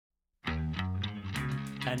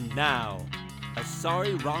And now, a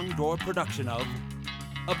Sorry Wrong Door production of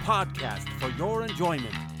a podcast for your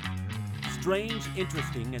enjoyment. Strange,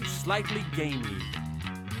 interesting, and slightly gamey.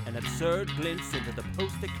 An absurd glimpse into the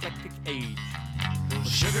post-eclectic age.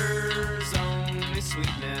 Sugar's only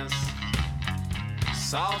sweetness,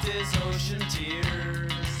 salt is ocean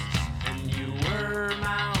tears, and you were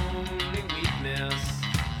my only weakness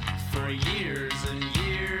for years and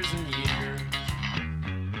years and years.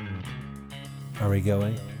 Are we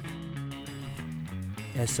going?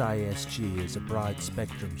 SISG is a broad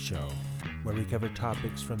spectrum show where we cover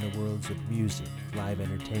topics from the worlds of music, live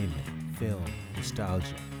entertainment, film,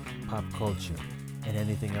 nostalgia, pop culture, and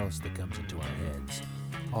anything else that comes into our heads,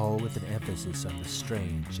 all with an emphasis on the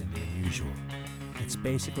strange and the unusual. It's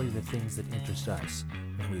basically the things that interest us,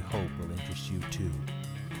 and we hope will interest you too.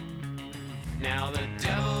 Now the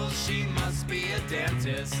devil, she must be a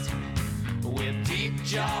dentist with deep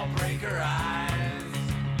jawbreaker eyes,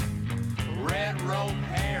 red rope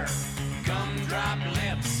hair, gumdrop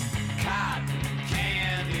lips, cotton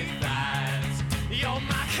candy thighs. You're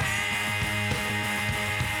my candy.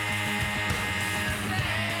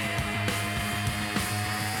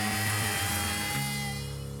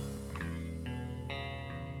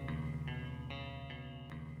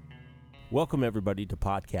 Welcome everybody to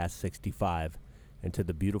Podcast 65 and to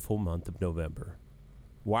the beautiful month of November.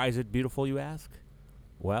 Why is it beautiful, you ask?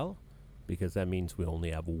 Well, because that means we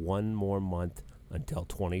only have one more month until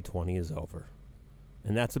 2020 is over.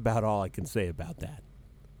 And that's about all I can say about that.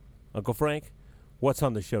 Uncle Frank, what's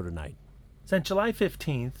on the show tonight? Since July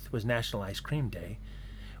 15th was National Ice Cream Day,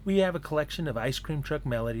 we have a collection of ice cream truck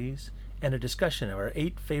melodies and a discussion of our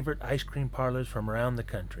 8 favorite ice cream parlors from around the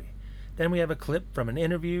country. Then we have a clip from an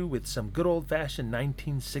interview with some good old-fashioned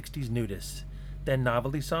 1960s nudists. Then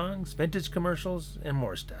novelty songs, vintage commercials, and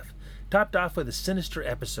more stuff. Topped off with a sinister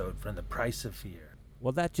episode from The Price of Fear.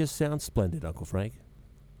 Well, that just sounds splendid, Uncle Frank.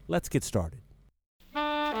 Let's get started.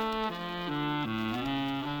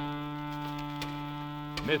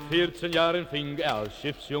 Mit 14 Jahren fing als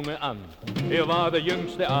Schiffsjunge an. War der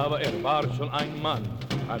Jüngste, aber war schon ein Mann.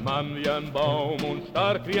 Ein Mann wie ein Baum und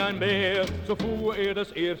stark wie ein Bär. So fuhr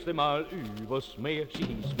das erste Mal übers Meer. Sie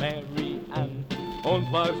hieß Mary Ann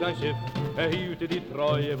und war sein Schiff. Hielt die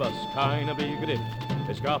Treue, was keiner begriff.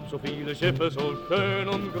 Es gab so viele Schiffe, so schön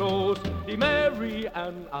und groß. Die Mary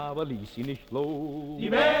Ann aber ließ sie nicht los. Die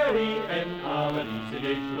Mary Ann aber ließ sie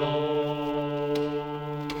nicht los.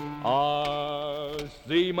 Als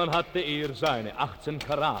Seemann hatte seine 18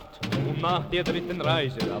 Karat. Und nach der 3.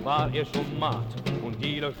 Reise, da war schon matt. Und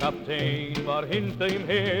jeder Kapitän war hinter ihm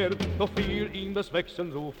her. Doch fiel ihm das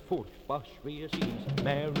Wechseln so furchtbar schwer. Sie hieß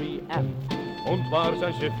Mary Ann und war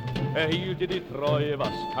sein Schiff. Hielt die Treue,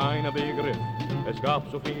 was keiner begriff. Es gab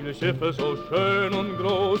so viele Schiffe, so schön und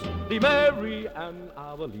groß. Die Mary Ann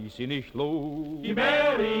aber ließ sie nicht los. Die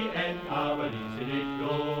Mary Ann aber ließ sie nicht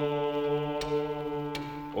los.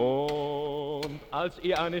 Und als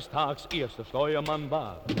eines Tages erster Steuermann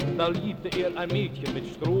war, da liebte ein Mädchen mit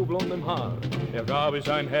strohblondem Haar. Gab ihr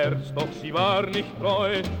sein Herz, doch sie war nicht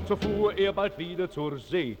treu. So fuhr bald wieder zur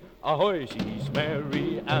See. Ahoi, sie hieß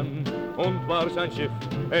Mary Ann und war sein Schiff.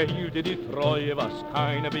 Hielt die Treue, was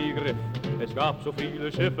keiner begriff. Es gab so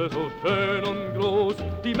viele Schiffe, so schön und groß.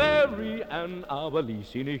 Die Mary Ann aber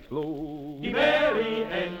ließ sie nicht los. Die Mary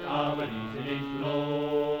Ann aber ließ sie nicht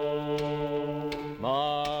los.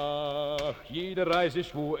 Nach jeder Reise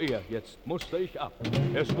schwur jetzt musste ich ab.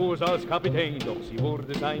 Schwur als Kapitän, doch sie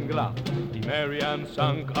wurde sein Grab. Die Mary Ann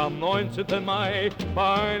sank am 19. Mai.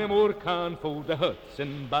 Bei einem Orkan fuhr der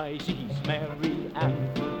Hudson bei. Sie hieß Mary Ann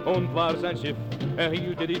und war sein Schiff.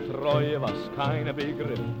 Hielt die Treue, was keiner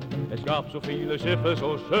begriff. Es gab so viele Schiffe,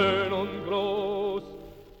 so schön und groß.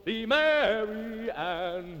 Die Mary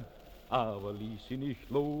Ann aber ließ sie nicht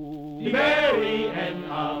los. Die Mary Ann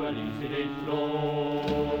aber ließ sie nicht los.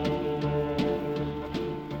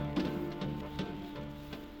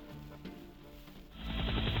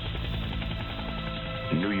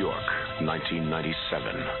 New York,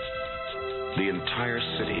 1997. The entire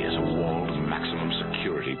city is a walled maximum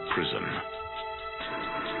security prison.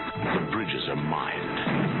 The bridges are mined.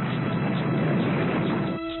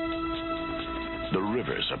 The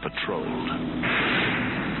rivers are patrolled.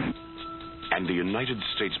 And the United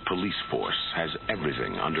States Police Force has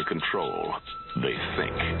everything under control, they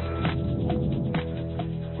think.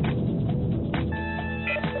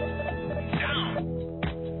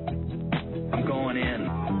 I'm going in.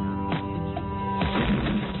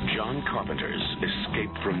 John Carpenter's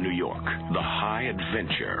Escape from New York, the high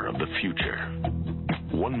adventure of the future.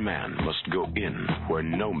 One man must go in where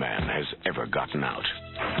no man has ever gotten out.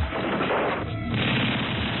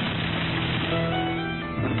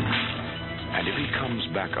 comes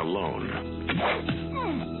back alone,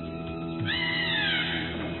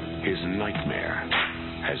 his nightmare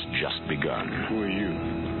has just begun. Who are you?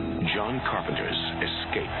 John Carpenter's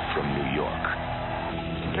escape from New York.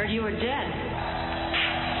 Heard you were dead.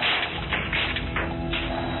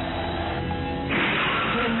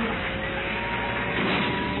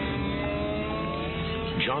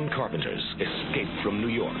 John Carpenter's Escape from New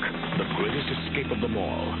York, the greatest escape of them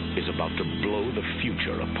all, is about to blow the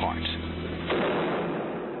future apart.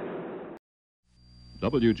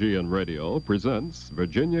 WGN Radio presents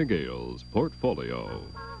Virginia Gale's Portfolio.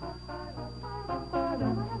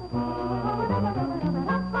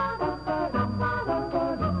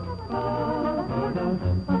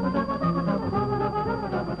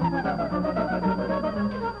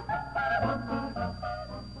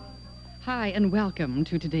 Hi, and welcome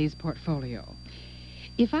to today's portfolio.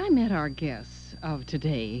 If I met our guests of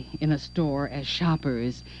today in a store as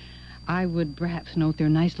shoppers, I would perhaps note they're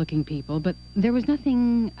nice-looking people, but there was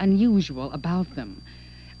nothing unusual about them.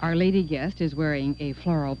 Our lady guest is wearing a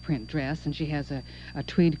floral print dress, and she has a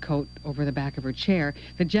tweed coat over the back of her chair.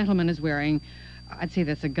 The gentleman is wearing, I'd say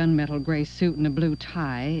that's a gunmetal gray suit and a blue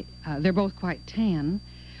tie. They're both quite tan.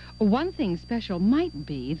 One thing special might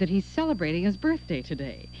be that he's celebrating his birthday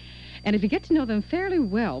today. And if you get to know them fairly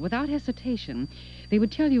well, without hesitation, they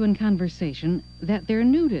would tell you in conversation that they're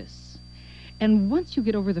nudists. And once you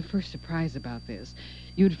get over the first surprise about this,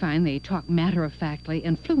 you'd find they talk matter-of-factly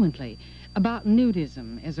and fluently about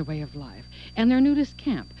nudism as a way of life, and their nudist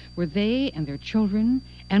camp, where they and their children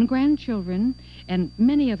and grandchildren and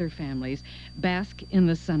many other families bask in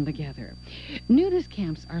the sun together. Nudist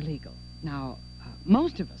camps are legal. Now,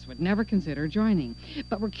 most of us would never consider joining,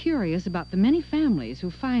 but we're curious about the many families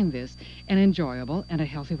who find this an enjoyable and a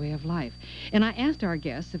healthy way of life. And I asked our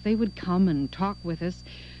guests if they would come and talk with us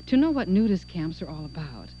to know what nudist camps are all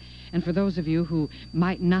about. And for those of you who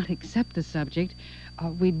might not accept the subject,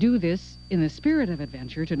 we do this in the spirit of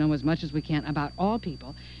adventure to know as much as we can about all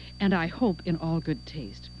people, and I hope in all good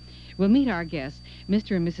taste. We'll meet our guests,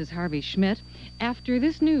 Mr. and Mrs. Harvey Schmidt, after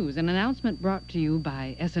this news, an announcement brought to you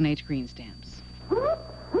by S&H Green Stamps.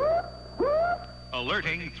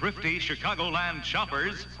 Alerting thrifty Chicagoland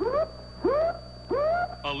shoppers.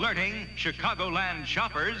 Alerting Chicagoland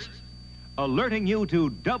shoppers. Alerting you to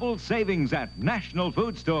double savings at National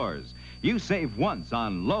Food Stores. You save once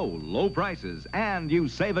on low prices, and you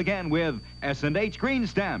save again with S&H Green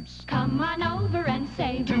Stamps. Come on over and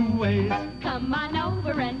save. 2 ways. Come on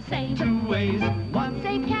over and save. 2 ways. One,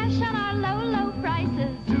 save cash on our low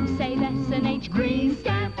prices. 2, save S&H Green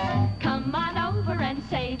Stamps. Come on over and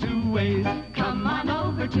save. 2 ways. Come on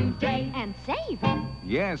over today and save.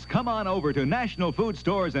 Yes, come on over to National Food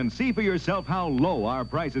Stores and see for yourself how low our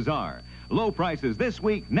prices are. Low prices this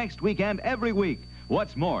week, next week, and every week.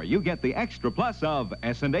 What's more, you get the extra plus of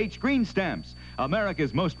S&H Green Stamps,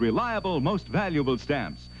 America's most reliable, most valuable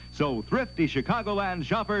stamps. So thrifty Chicagoland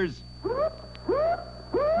shoppers,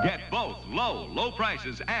 get both low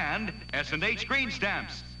prices and S&H Green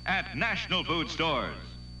Stamps at National Food Stores.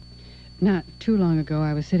 Not too long ago,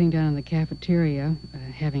 I was sitting down in the cafeteria,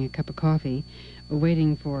 having a cup of coffee,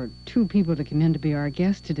 waiting for 2 people to come in to be our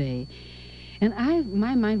guests today. And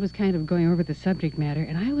my mind was kind of going over the subject matter,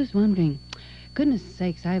 and I was wondering, goodness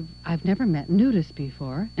sakes, I've never met nudists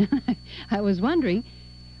before. I was wondering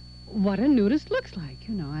what a nudist looks like.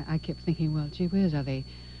 You know, I kept thinking, well, gee whiz, are they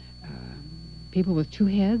people with 2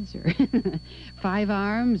 heads or 5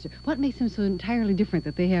 arms? What makes them so entirely different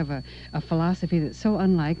that they have a philosophy that's so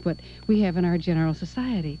unlike what we have in our general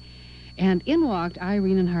society? And in walked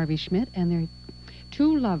Irene and Harvey Schmidt, and they're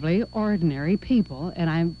 2 lovely, ordinary people,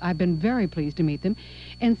 and I've been very pleased to meet them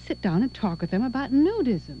and sit down and talk with them about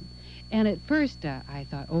nudism. And at first, I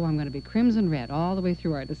thought, oh, I'm going to be crimson red all the way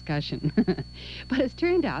through our discussion. But it's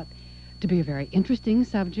turned out to be a very interesting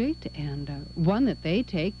subject, and one that they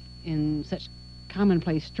take in such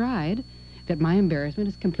commonplace stride that my embarrassment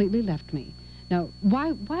has completely left me. Now,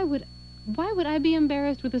 why would I be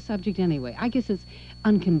embarrassed with the subject anyway? I guess it's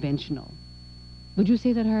unconventional. Would you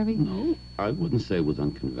say that, Harvey? No, I wouldn't say it was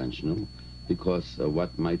unconventional, because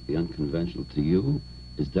what might be unconventional to you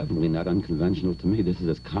is definitely not unconventional to me. This is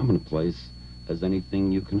as commonplace as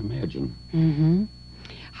anything you can imagine. Mm-hmm.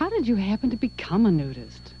 How did you happen to become a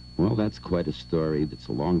nudist? Well, that's quite a story. That's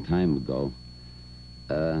a long time ago.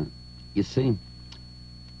 You see,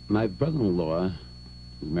 my brother-in-law,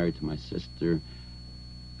 who's married to my sister,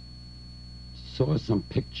 saw some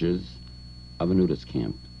pictures of a nudist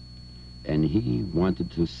camp, and he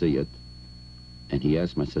wanted to see it. And he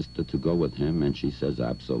asked my sister to go with him, and she says,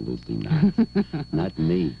 absolutely not. Not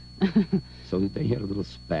me. So they had a little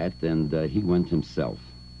spat, and he went himself.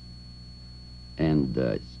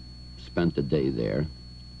 and spent the day there,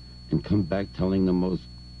 and come back telling the most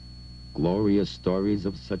glorious stories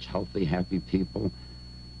of such healthy, happy people.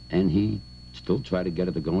 And he still tried to get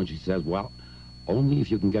her to go, and she says, well, only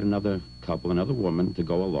if you can get another couple, another woman to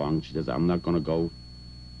go along. She says, I'm not going to go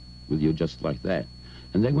with you just like that.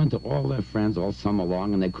 And they went to all their friends all summer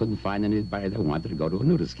long, and they couldn't find anybody that wanted to go to a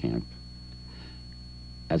nudist camp.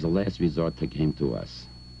 As a last resort, they came to us.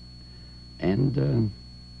 And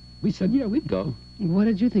we said, yeah, we'd go. What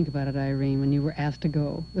did you think about it, Irene, when you were asked to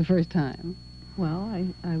go the first time? Well,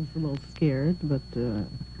 I was a little scared, but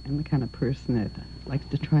I'm the kind of person that likes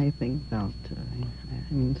to try things out.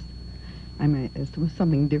 It was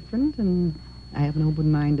something different, and I have an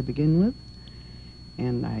open mind to begin with.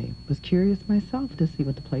 And I was curious myself to see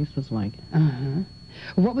what the place was like. Uh-huh.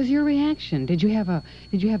 What was your reaction? Did you have a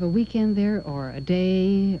weekend there, or a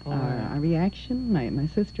day, or a reaction? My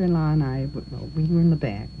sister-in-law and I, we were in the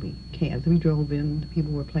back. As we drove in,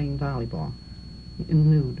 people were playing volleyball in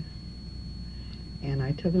nude. And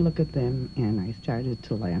I took a look at them, and I started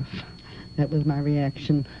to laugh. That was my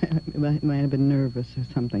reaction. I might have been nervous or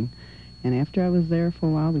something. And after I was there for a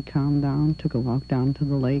while, we calmed down, took a walk down to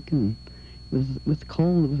the lake, and it was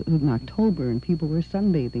cold. It was in October, and people were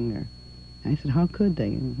sunbathing there. I said, how could they?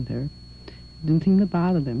 And there didn't seem to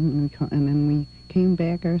bother them. And then we came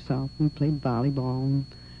back ourselves. We played volleyball and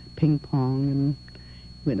ping pong, and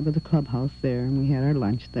went to the clubhouse there, and we had our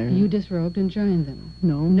lunch there. You disrobed and joined them?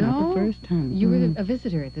 No, not the first time. You were a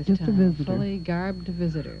visitor at this time? Just a visitor. Fully garbed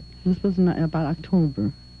visitor. This was about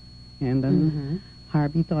October. And then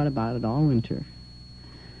Harvey thought about it all winter.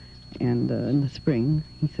 And in the spring,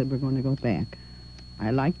 he said, we're going to go back. I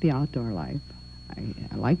liked the outdoor life.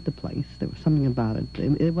 I liked the place. There was something about it.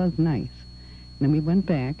 It was nice. And then we went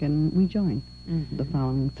back, and we joined the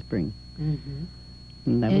following spring.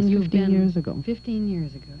 And that was 15 years ago. 15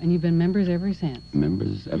 years ago. And you've been members ever since?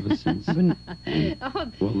 Members ever since.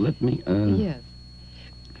 Well, let me... yes.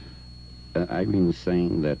 Irene was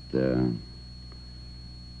saying that,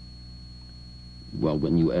 well,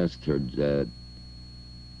 when you asked her...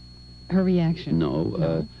 her reaction?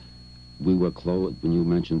 No. We were clothed, when you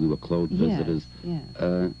mentioned we were clothed visitors. Yes.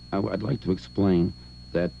 I'd like to explain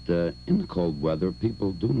that in the cold weather,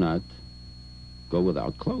 people do not go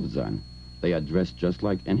without clothes on. They are dressed just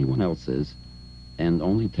like anyone else is, and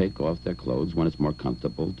only take off their clothes when it's more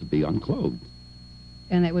comfortable to be unclothed.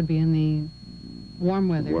 And that would be in the warm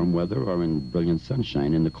weather? Warm weather, or in brilliant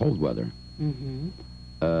sunshine in the cold weather.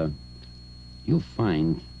 You'll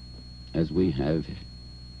find, as we have,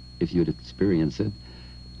 if you'd experience it,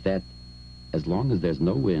 that as long as there's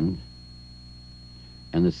no wind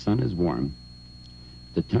and the sun is warm,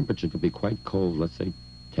 the temperature could be quite cold, let's say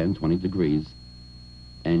 10, 20 degrees,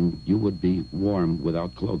 and you would be warm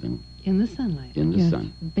without clothing. In the sunlight? In the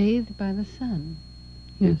sun. Bathed by the sun?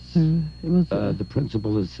 Yes, it was... the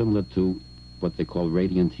principle is similar to what they call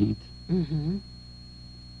radiant heat.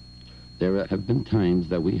 There have been times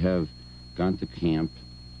that we have gone to camp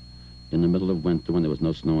in the middle of winter when there was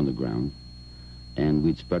no snow on the ground, and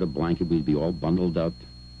we'd spread a blanket, we'd be all bundled up,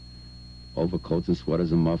 overcoats and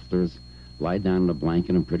sweaters and mufflers, lie down in a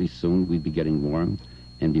blanket, and pretty soon we'd be getting warm,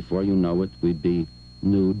 and before you know it, we'd be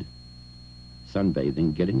nude,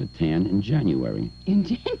 sunbathing, getting a tan in January. In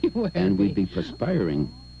January? And we'd be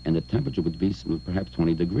perspiring, and the temperature would be perhaps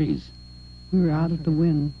 20 degrees. We were out of the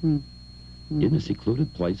wind. In a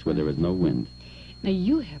secluded place where there is no wind. Now,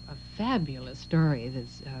 you have a fabulous story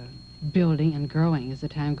that's building and growing as the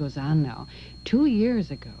time goes on now. 2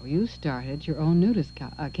 years ago, you started your own nudist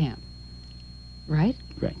camp, right?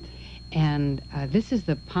 Right. And this is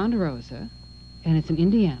the Ponderosa, and it's in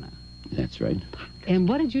Indiana. That's right. And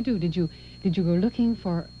what did you do? Did you go looking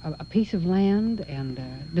for a piece of land and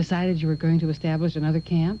decided you were going to establish another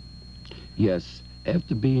camp? Yes.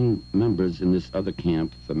 After being members in this other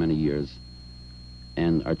camp for many years,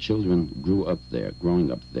 and our children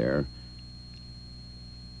growing up there,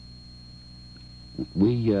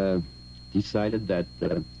 we decided that,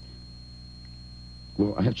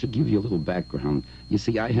 well, I should give you a little background. You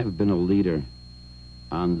see, I have been a leader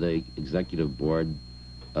on the executive board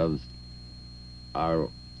of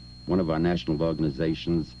one of our national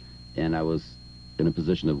organizations, and I was in a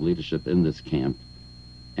position of leadership in this camp.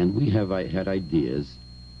 And we had ideas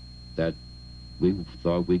that we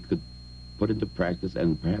thought we could put into practice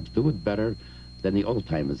and perhaps do it better than the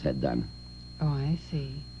old-timers had done. Oh, I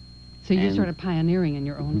see. So you're sort of pioneering in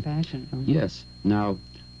your own fashion. Yes. Now,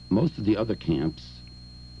 most of the other camps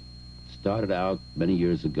started out many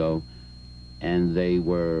years ago, and they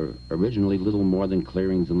were originally little more than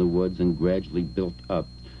clearings in the woods and gradually built up.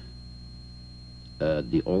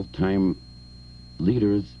 The old-time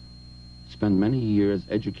leaders spent many years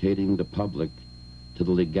educating the public to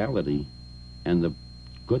the legality and the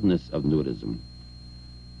goodness of nudism.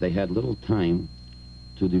 They had little time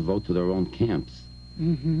to devote to their own camps.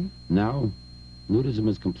 Mm-hmm. Now, nudism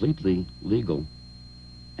is completely legal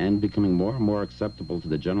and becoming more and more acceptable to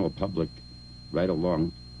the general public right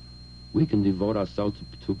along. We can devote ourselves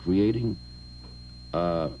to creating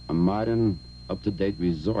a modern, up-to-date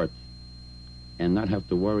resort and not have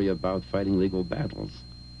to worry about fighting legal battles.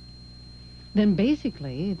 Then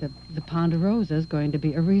basically, the Ponderosa is going to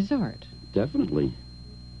be a resort. Definitely.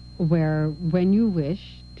 Where, when you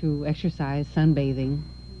wish to exercise sunbathing,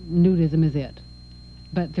 nudism is it.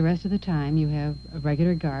 But the rest of the time, you have a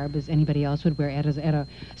regular garb as anybody else would wear at a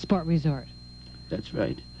sport resort. That's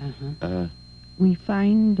right. Uh-huh. We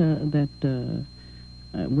find that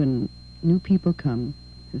when new people come,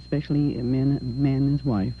 especially a man and his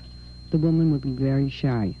wife, the woman would be very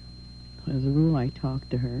shy. As a rule, I talk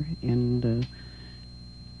to her, and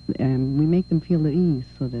we make them feel at ease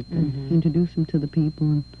so that introduce them to the people,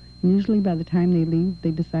 and usually by the time they leave,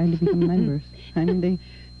 they decide to become members. I mean,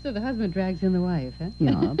 So the husband drags in the wife, huh?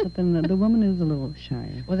 Yeah, but then the woman is a little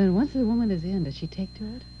shy. Well, then once the woman is in, does she take to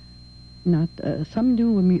it? Not some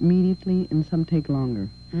do immediately, and some take longer.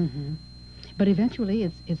 Mm-hmm. But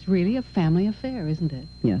eventually, it's really a family affair, isn't it?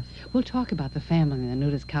 Yes. We'll talk about the family in the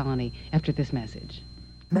nudist colony after this message.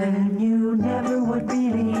 Man, you never would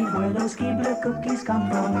believe where those Keebler cookies come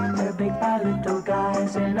from. They're baked by little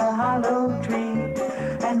guys in a hollow tree.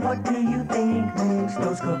 And what do you think makes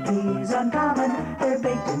those cookies uncommon? They're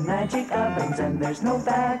baked in magic ovens and there's no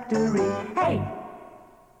factory. Hey!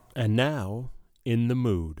 And now, In the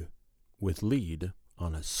Mood, with Lead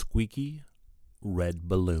on a Squeaky Red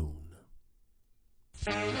Balloon.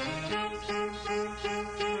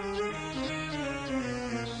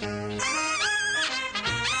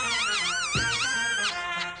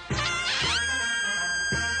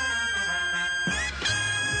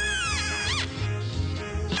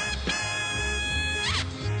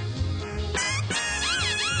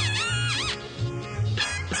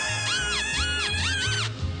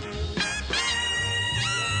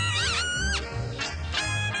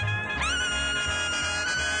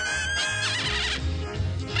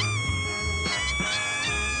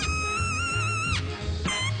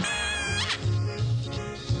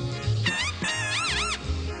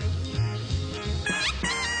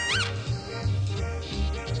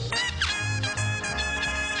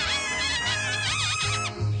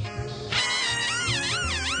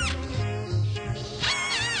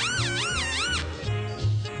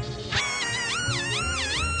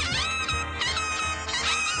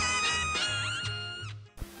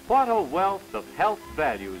 What a wealth of health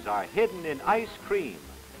values are hidden in ice cream,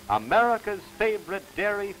 America's favorite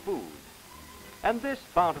dairy food. And this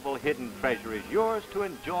bountiful hidden treasure is yours to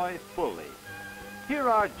enjoy fully. Here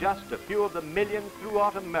are just a few of the millions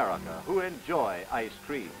throughout America who enjoy ice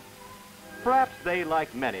cream. Perhaps they,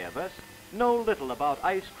 like many of us, know little about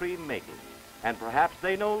ice cream making, and perhaps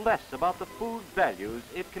they know less about the food values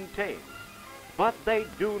it contains. But they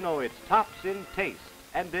do know its tops in taste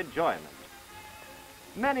and enjoyment.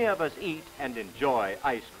 Many of us eat and enjoy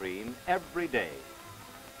ice cream every day,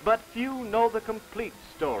 but few know the complete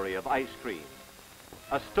story of ice cream,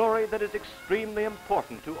 a story that is extremely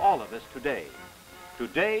important to all of us today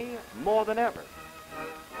more than ever.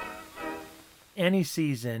 Any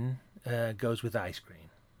season goes with ice cream.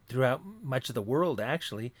 Throughout much of the world,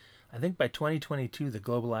 actually, I think by 2022, the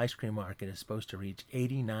global ice cream market is supposed to reach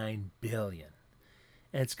 89 billion.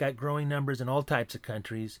 And it's got growing numbers in all types of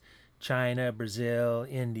countries, China, Brazil,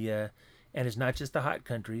 India, and it's not just the hot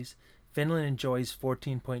countries. Finland enjoys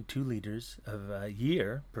 14.2 liters a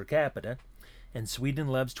year per capita, and Sweden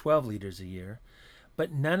loves 12 liters a year.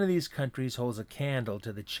 But none of these countries holds a candle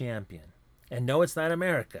to the champion. And no, it's not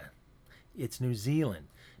America. It's New Zealand.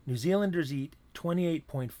 New Zealanders eat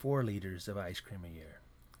 28.4 liters of ice cream a year.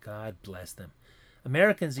 God bless them.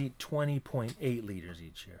 Americans eat 20.8 liters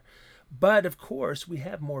each year. But, of course, we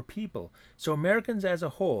have more people. So Americans as a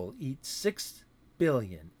whole eat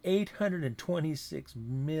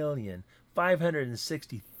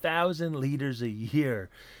 6,826,560,000 liters a year.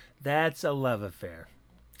 That's a love affair.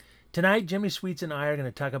 Tonight, Jimmy Sweets and I are going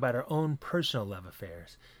to talk about our own personal love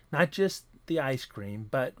affairs. Not just the ice cream,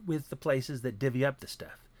 but with the places that divvy up the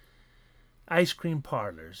stuff. Ice cream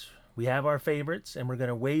parlors. We have our favorites, and we're going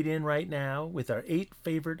to wade in right now with our 8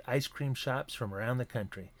 favorite ice cream shops from around the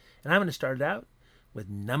country. And I'm going to start it out with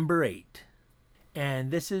number 8.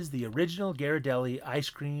 And this is the original Ghirardelli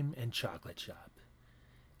Ice Cream and Chocolate Shop.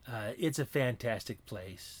 It's a fantastic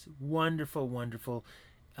place. Wonderful, wonderful.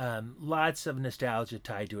 Lots of nostalgia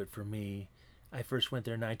tied to it for me. I first went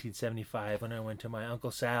there in 1975 when I went to my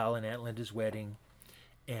Uncle Sal and Aunt Linda's wedding.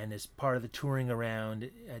 And as part of the touring around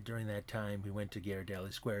during that time, we went to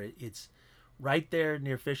Ghirardelli Square. It's right there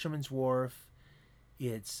near Fisherman's Wharf.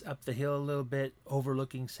 It's up the hill a little bit,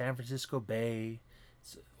 overlooking San Francisco Bay.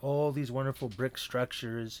 It's all these wonderful brick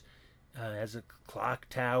structures. Has a clock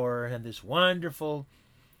tower and this wonderful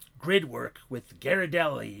grid work with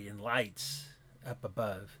Ghirardelli and lights up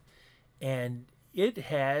above. And it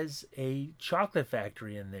has a chocolate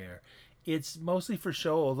factory in there. It's mostly for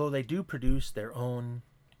show, although they do produce their own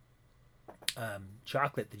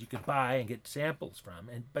chocolate that you can buy and get samples from.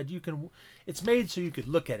 But it's made so you could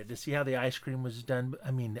look at it to see how the ice cream was done.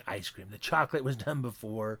 The chocolate was done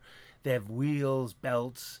before. They have wheels,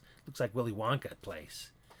 belts. Looks like Willy Wonka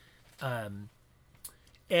place. And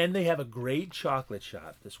they have a great chocolate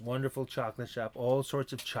shop, this wonderful chocolate shop, all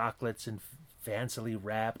sorts of chocolates and fancily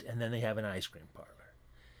wrapped. And then they have an ice cream parlor.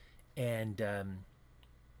 And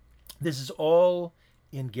this is all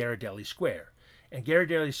in Ghirardelli Square. And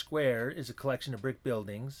Ghirardelli Square is a collection of brick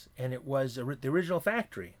buildings, and it was the original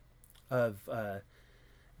factory of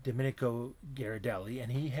Domenico Ghirardelli,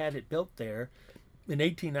 and he had it built there in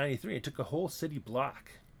 1893. It took a whole city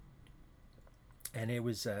block, and it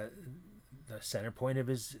was the center point of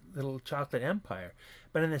his little chocolate empire.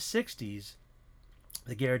 But in the 60s,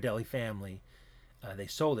 the Ghirardelli family, they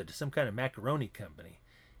sold it to some kind of macaroni company,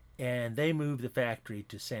 and they moved the factory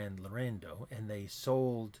to San Lorenzo, and they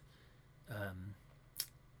sold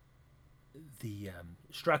the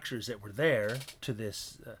structures that were there to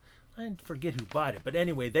this, I forget who bought it, but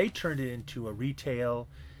anyway, they turned it into a retail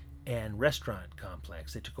and restaurant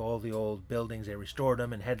complex. They took all the old buildings, they restored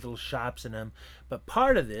them and had little shops in them. But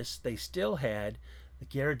part of this, they still had the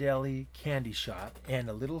Ghirardelli candy shop and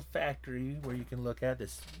a little factory where you can look at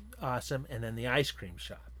this awesome, and then the ice cream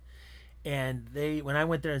shop. And when I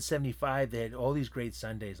went there in 75, they had all these great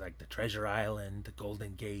sundaes like the Treasure Island, the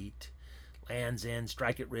Golden Gate, Land's End,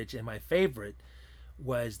 Strike It Rich, and my favorite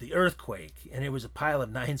was the Earthquake, and it was a pile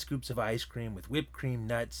of 9 scoops of ice cream with whipped cream,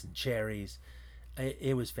 nuts, and cherries.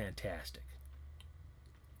 It was fantastic.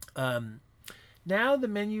 Now the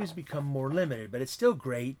menus become more limited, but it's still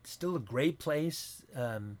great. Still a great place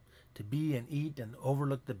to be and eat and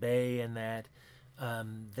overlook the bay and that.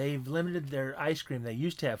 They've limited their ice cream. They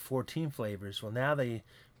used to have 14 flavors. Well, now they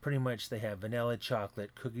have vanilla,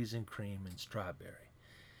 chocolate, cookies and cream, and strawberry.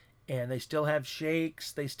 And they still have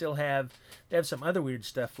shakes. They have some other weird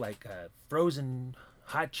stuff like frozen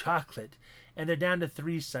hot chocolate. And they're down to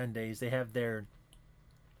 3 sundaes. They have their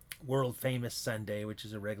world famous sundae, which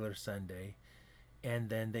is a regular sundae. And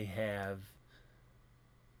then they have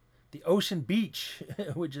the Ocean Beach,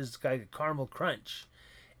 which is like a caramel crunch.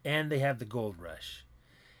 And they have the Gold Rush.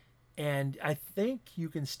 And I think you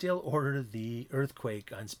can still order the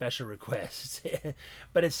Earthquake on special requests.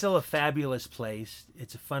 But it's still a fabulous place.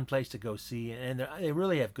 It's a fun place to go see. And they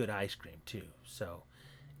really have good ice cream, too. So,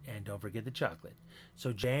 and don't forget the chocolate.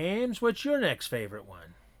 So, James, what's your next favorite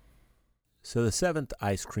one? So the 7th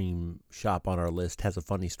ice cream shop on our list has a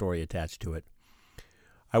funny story attached to it.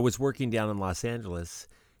 I was working down in Los Angeles,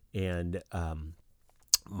 and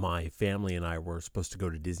my family and I were supposed to go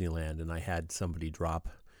to Disneyland, and I had somebody drop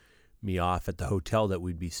me off at the hotel that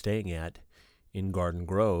we'd be staying at in Garden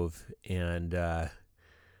Grove, and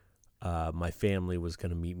my family was going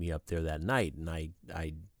to meet me up there that night, and I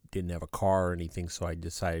didn't have a car or anything, so I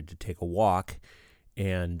decided to take a walk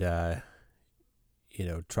and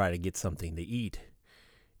try to get something to eat.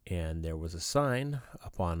 And there was a sign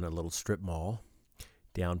up on a little strip mall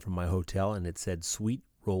down from my hotel, and it said Sweet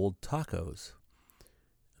Rolled Tacos.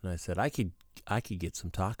 And I said, I could get some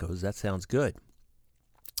tacos. That sounds good.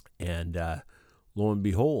 And lo and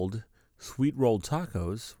behold, Sweet Rolled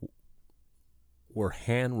Tacos were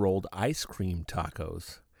hand-rolled ice cream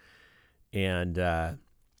tacos. And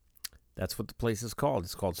that's what the place is called.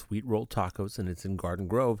 It's called Sweet Rolled Tacos, and it's in Garden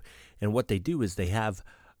Grove. And what they do is they have,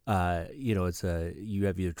 you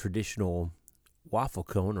have your traditional waffle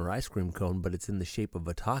cone or ice cream cone, but it's in the shape of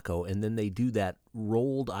a taco. And then they do that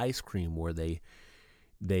rolled ice cream where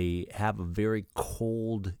they have a very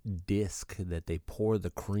cold disc that they pour the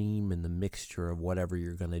cream and the mixture of whatever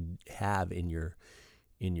you're going to have in your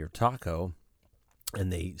taco,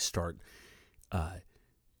 and they start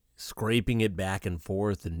scraping it back and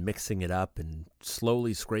forth and mixing it up and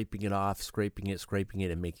slowly scraping it off, scraping it,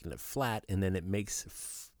 and making it flat, and then it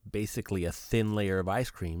makes basically a thin layer of ice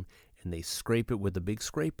cream, and they scrape it with a big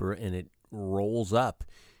scraper, and it rolls up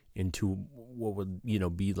into what would,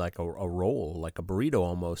 be like a roll, like a burrito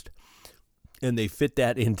almost. And they fit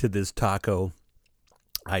that into this taco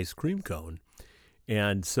ice cream cone.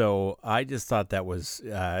 And so I just thought that was,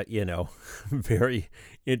 very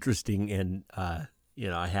interesting. And,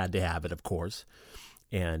 I had to have it, of course.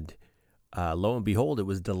 And lo and behold, it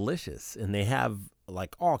was delicious. And they have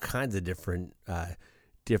like all kinds of different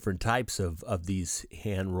types of these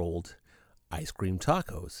hand-rolled ice cream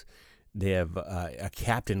tacos. They have a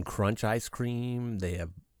Captain Crunch ice cream. They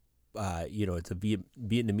have, it's a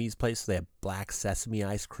Vietnamese place. So they have black sesame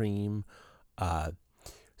ice cream,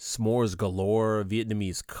 s'mores galore,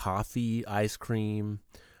 Vietnamese coffee ice cream.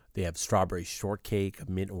 They have strawberry shortcake,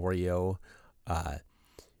 mint Oreo,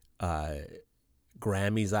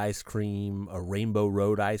 Grammy's ice cream, a Rainbow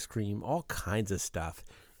Road ice cream, all kinds of stuff.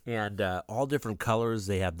 And all different colors.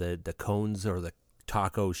 They have the cones or the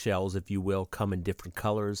taco shells, if you will, come in different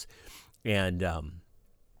colors. And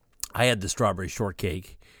I had the strawberry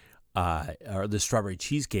shortcake, or the strawberry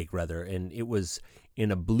cheesecake, rather, and it was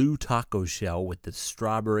in a blue taco shell with the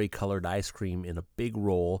strawberry-colored ice cream in a big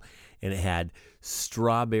roll, and it had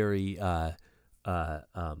strawberry,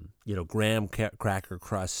 graham cracker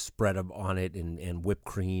crust spread on it, and whipped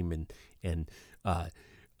cream, and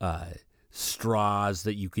straws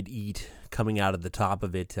that you could eat coming out of the top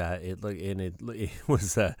of it. It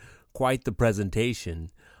was quite the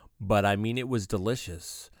presentation, but I mean, it was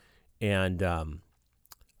delicious, and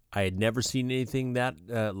I had never seen anything that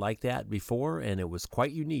like that before, and it was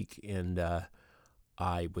quite unique. And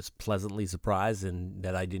I was pleasantly surprised in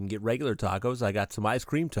that I didn't get regular tacos. I got some ice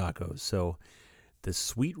cream tacos. So the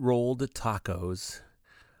sweet rolled tacos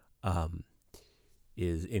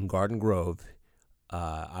is in Garden Grove.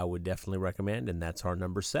 I would definitely recommend, and that's our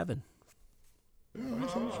number 7.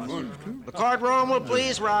 The courtroom will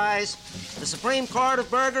please rise. The Supreme Court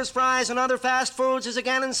of Burgers, Fries, and Other Fast Foods is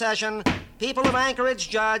again in session. People of Anchorage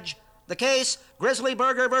judge. The case, Grizzly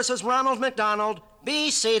Burger versus Ronald McDonald.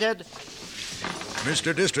 Be seated.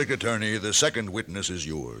 Mr. District Attorney, the second witness is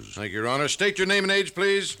yours. Thank you, Your Honor. State your name and age,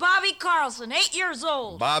 please. Bobby Carlson, 8 years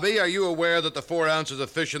old. Bobby, are you aware that the 4 ounces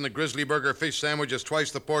of fish in the Grizzly Burger fish sandwich is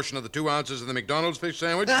twice the portion of the 2 ounces in the McDonald's fish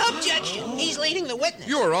sandwich? Objection! He's leading the witness.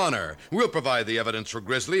 Your Honor, we'll provide the evidence for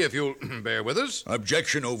Grizzly if you'll bear with us.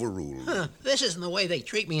 Objection overruled. This isn't the way they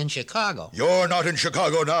treat me in Chicago. You're not in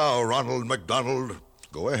Chicago now, Ronald McDonald.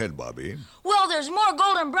 Go ahead, Bobby. Well, there's more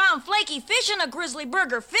golden brown flaky fish in a Grizzly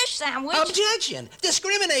Burger fish sandwich. Objection!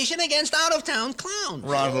 Discrimination against out-of-town clowns.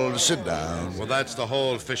 Ronald, sit down. Well, that's the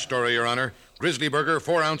whole fish story, Your Honor. Grizzly Burger,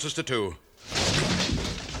 4 ounces to 2.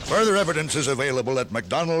 Further evidence is available at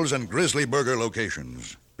McDonald's and Grizzly Burger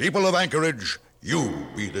locations. People of Anchorage, you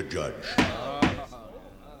be the judge.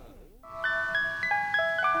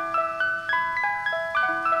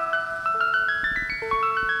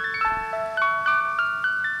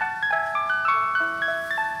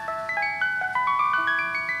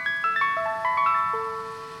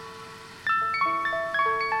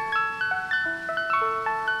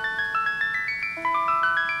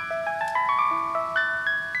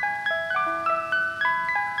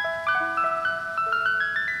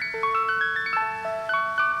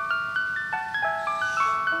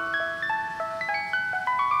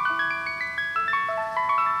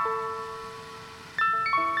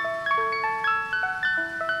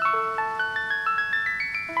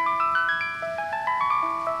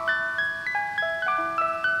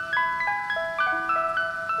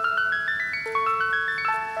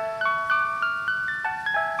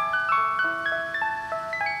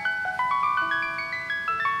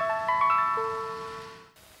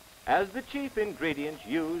 As the chief ingredients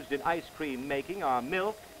used in ice cream making are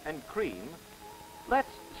milk and cream, let's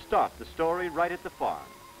start the story right at the farm.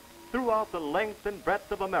 Throughout the length and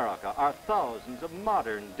breadth of America are thousands of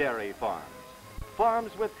modern dairy farms,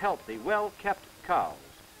 farms with healthy, well-kept cows.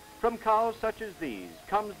 From cows such as these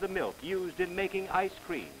comes the milk used in making ice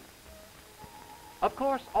cream. Of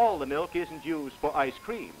course, all the milk isn't used for ice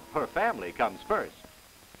cream. Her family comes first.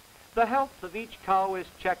 The health of each cow is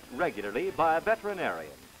checked regularly by a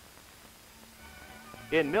veterinarian.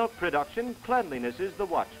 In milk production, cleanliness is the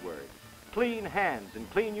watchword. Clean hands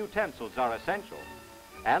and clean utensils are essential.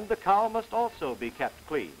 And the cow must also be kept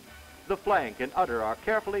clean. The flank and udder are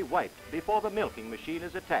carefully wiped before the milking machine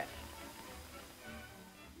is attached.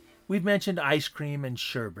 We've mentioned ice cream and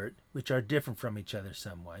sherbet, which are different from each other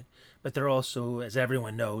somewhat, but there are also, as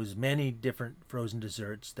everyone knows, many different frozen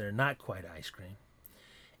desserts that are not quite ice cream.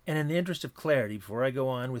 And in the interest of clarity, before I go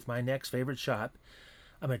on with my next favorite shop,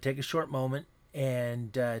 I'm going to take a short moment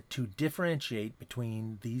and to differentiate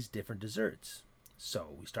between these different desserts. So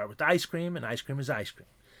we start with ice cream, and ice cream is ice cream.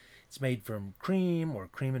 It's made from cream or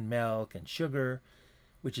cream and milk and sugar,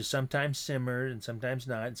 which is sometimes simmered and sometimes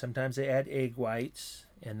not. And sometimes they add egg whites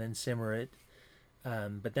and then simmer it.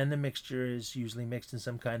 But then the mixture is usually mixed in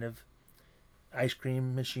some kind of ice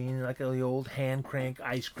cream machine, like the old hand crank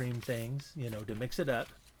ice cream things, to mix it up.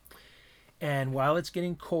 And while it's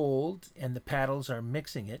getting cold and the paddles are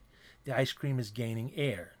mixing it, the ice cream is gaining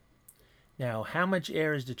air. Now, how much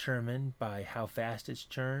air is determined by how fast it's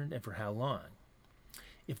churned and for how long.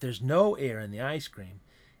 If there's no air in the ice cream,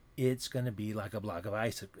 it's going to be like a block of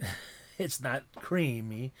ice. It's not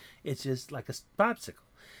creamy, it's just like a popsicle.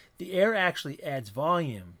 The air actually adds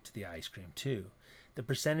volume to the ice cream, too. The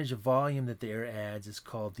percentage of volume that the air adds is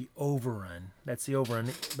called the overrun. That's the overrun,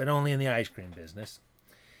 but only in the ice cream business.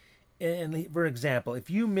 And for example, if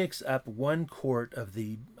you mix up 1 quart of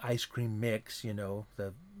the ice cream mix,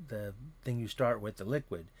 the thing you start with, the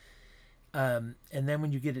liquid, and then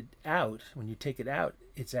when you get it out, when you take it out,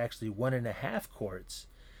 it's actually 1.5 quarts.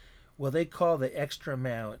 Well, they call the extra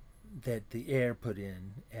amount that the air put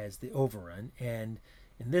in as the overrun, and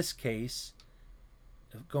in this case,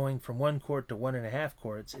 going from 1 quart to 1.5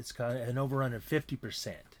 quarts, it's got an overrun of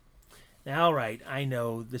 50%. Now, all right, I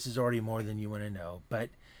know this is already more than you want to know, but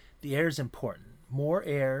the air is important. More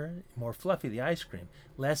air, more fluffy the ice cream.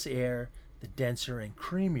 Less air, the denser and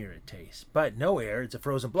creamier it tastes. But no air, it's a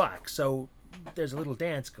frozen block. So there's a little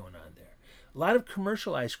dance going on there. A lot of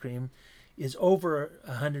commercial ice cream is over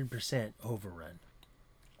 100% overrun.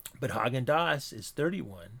 But Haagen-Dazs is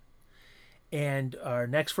 31. And our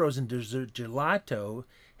next frozen dessert, gelato,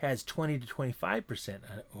 has 20 to 25%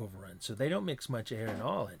 overrun. So they don't mix much air at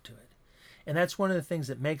all into it. And that's one of the things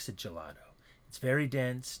that makes it gelato. It's very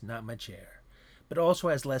dense, not much air, but also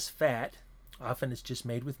has less fat. Often it's just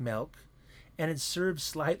made with milk, and it's served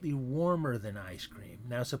slightly warmer than ice cream.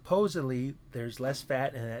 Now, supposedly, there's less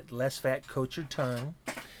fat, and that less fat coats your tongue,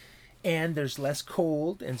 and there's less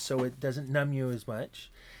cold, and so it doesn't numb you as much,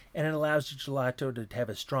 and it allows your gelato to have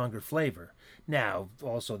a stronger flavor. Now,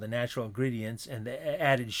 also the natural ingredients and the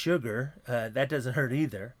added sugar, that doesn't hurt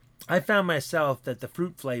either. I found myself that the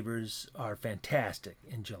fruit flavors are fantastic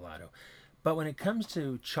in gelato. But when it comes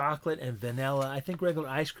to chocolate and vanilla, I think regular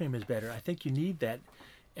ice cream is better. I think you need that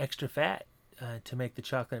extra fat to make the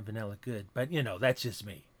chocolate and vanilla good. But, that's just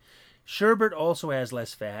me. Sherbet also has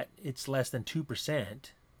less fat. It's less than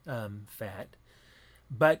 2% fat,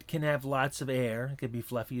 but can have lots of air. It can be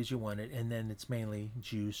fluffy as you want it, and then it's mainly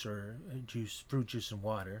juice or fruit juice and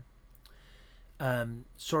water.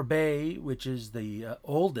 Sorbet, which is the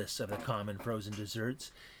oldest of the common frozen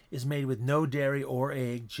desserts, is made with no dairy or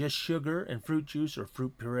egg, just sugar and fruit juice or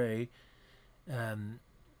fruit puree, and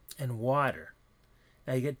water.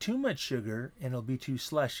 Now, you get too much sugar and it'll be too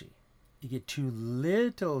slushy. You get too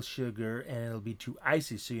little sugar and it'll be too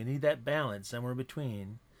icy, so you need that balance somewhere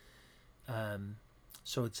between.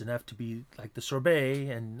 So it's enough to be like the sorbet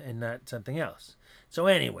and not something else. So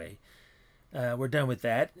anyway, we're done with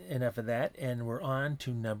that. Enough of that, and we're on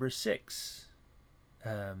to number 6.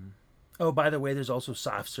 Oh, by the way, there's also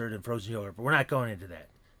soft serve and frozen yogurt, but we're not going into that.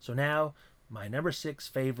 So now, my number 6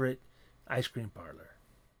 favorite ice cream parlor.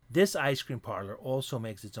 This ice cream parlor also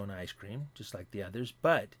makes its own ice cream, just like the others,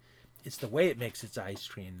 but it's the way it makes its ice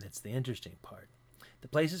cream that's the interesting part. The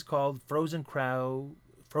place is called Frozen Cow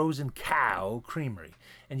Creamery,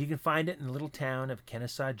 and you can find it in the little town of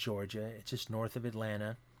Kennesaw, Georgia. It's just north of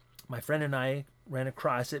Atlanta. My friend and I ran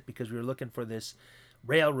across it because we were looking for this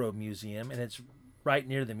railroad museum, and it's right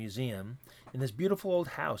near the museum in this beautiful old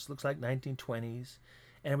house. Looks like 1920s,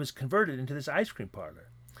 and it was converted into this ice cream parlor.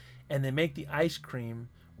 And they make the ice cream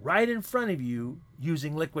right in front of you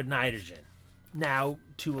using liquid nitrogen. Now,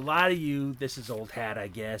 to a lot of you, this is old hat, I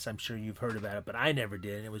guess. I'm sure you've heard about it, but I never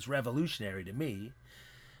did, and it was revolutionary to me.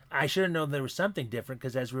 I should have known there was something different,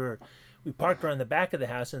 because as we parked around the back of the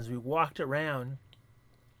house, and as we walked around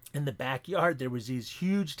in the backyard, there was these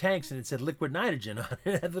huge tanks, and it said liquid nitrogen on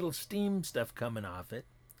it. It had little steam stuff coming off it.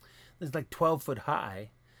 It was like 12 foot high.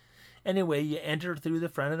 Anyway, you enter through the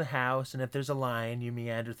front of the house, and if there's a line, you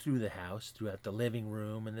meander through the house, throughout the living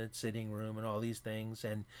room and the sitting room and all these things,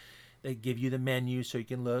 and they give you the menu so you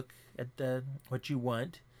can look at what you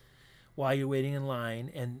want while you're waiting in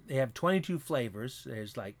line. And they have 22 flavors.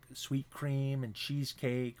 There's like sweet cream and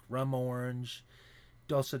cheesecake, rum orange,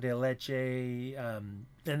 dulce de leche, and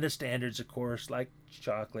the standards, of course, like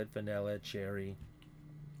chocolate, vanilla, cherry.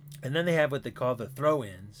 And then they have what they call the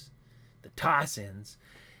throw-ins, the toss-ins.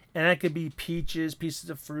 And that could be peaches, pieces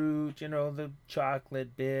of fruit, the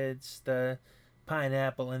chocolate bits, the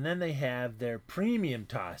pineapple. And then they have their premium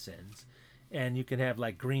toss-ins. And you can have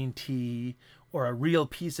like green tea or a real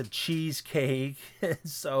piece of cheesecake.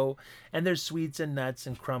 And there's sweets and nuts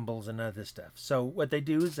and crumbles and other stuff. So what they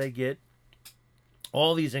do is they get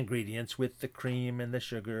all these ingredients with the cream and the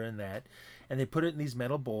sugar and that, and they put it in these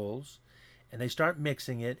metal bowls, and they start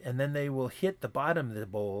mixing it, and then they will hit the bottom of the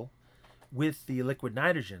bowl with the liquid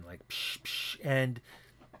nitrogen, like psh, psh, and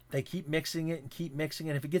they keep mixing it and keep mixing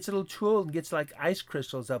it. If it gets a little too old and gets like ice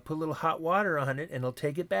crystals, they'll put a little hot water on it, and they'll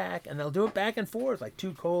take it back, and they'll do it back and forth, like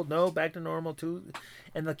too cold, no, back to normal, too,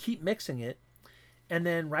 and they'll keep mixing it. And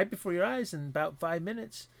then right before your eyes, in about 5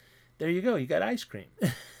 minutes, there you go, you got ice cream.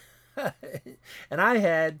 And I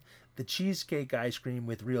had the cheesecake ice cream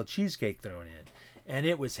with real cheesecake thrown in, and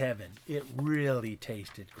it was heaven. It really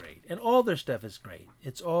tasted great. And all their stuff is great.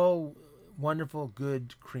 It's all wonderful,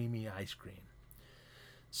 good, creamy ice cream.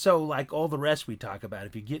 So, like all the rest we talk about,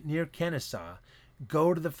 if you get near Kennesaw,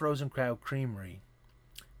 go to the Frozen Crowd Creamery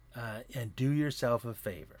and do yourself a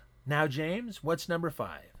favor. Now, James, what's number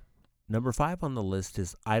 5? Number 5 on the list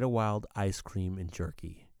is Idlewild Ice Cream and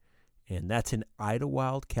Jerky. And that's in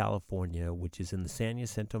Idlewild, California, which is in the San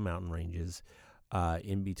Jacinto Mountain Ranges,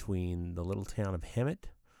 in between the little town of Hemet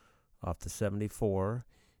off the 74.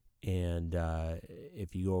 And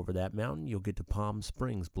if you go over that mountain, you'll get to Palm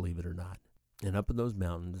Springs, believe it or not. And up in those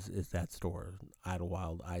mountains is that store,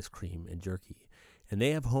 Idlewild Ice Cream and Jerky. And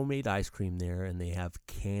they have homemade ice cream there, and they have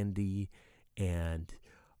candy and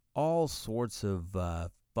all sorts of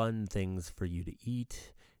fun things for you to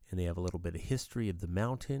eat. And they have a little bit of history of the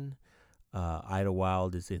mountain.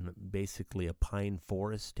 Idlewild is in basically a pine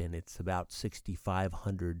forest, and it's about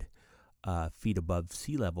 6,500 feet above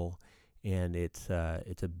sea level. And it's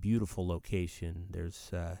a beautiful location.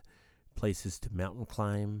 There's places to mountain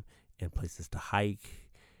climb and places to hike,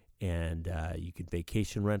 and you could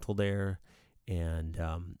vacation rental there. And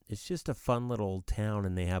it's just a fun little town,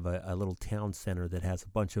 and they have a little town center that has a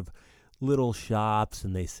bunch of little shops,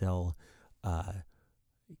 and they sell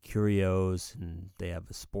curios, and they have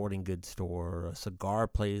a sporting goods store, a cigar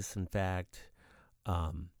place, in fact.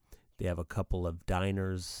 They have a couple of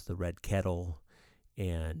diners, the Red Kettle,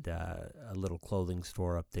 and a little clothing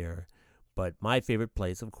store up there. But my favorite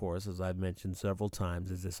place, of course, as I've mentioned several times,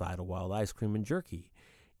 is this Idlewild Ice Cream and Jerky.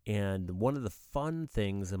 And one of the fun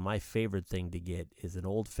things, and my favorite thing to get, is an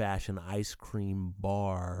old-fashioned ice cream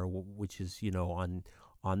bar, which is, on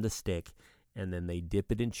the stick, and then they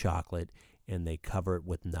dip it in chocolate, and they cover it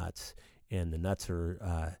with nuts. And the nuts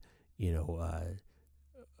are,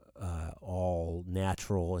 all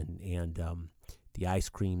natural, and the ice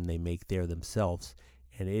cream they make there themselves.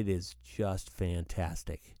 And it is just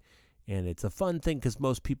fantastic. And it's a fun thing because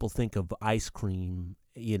most people think of ice cream,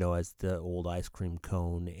 as the old ice cream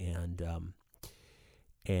cone and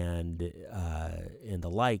the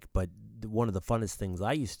like. But one of the funnest things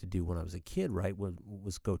I used to do when I was a kid, right,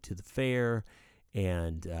 was go to the fair,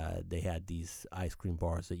 and they had these ice cream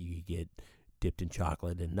bars that you could get dipped in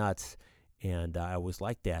chocolate and nuts. And I always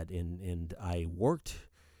liked that. And I worked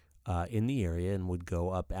in the area and would go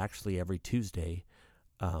up actually every Tuesday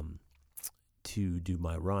to do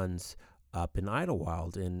my runs up in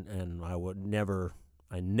Idlewild, and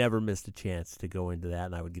I never missed a chance to go into that,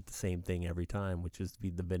 and I would get the same thing every time, which is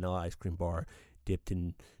the vanilla ice cream bar dipped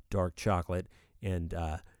in dark chocolate and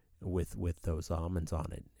with those almonds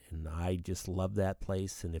on it. And I just love that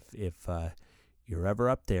place. And if you're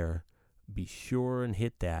ever up there, be sure and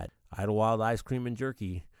hit that Idlewild Ice Cream and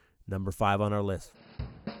Jerky, number 5 on our list.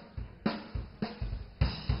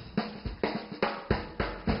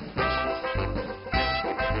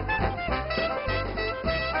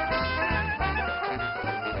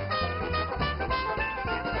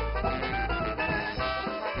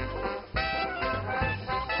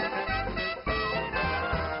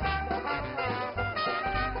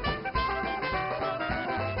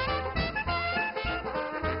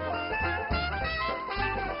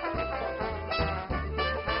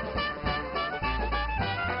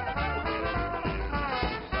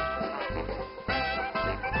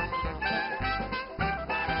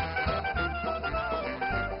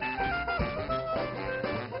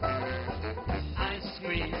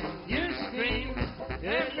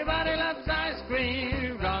 Everybody loves ice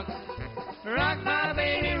cream. Rock, rock my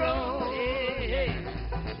baby, roll.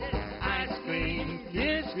 Ice cream,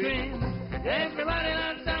 you scream. Everybody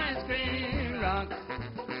loves ice cream. Rock,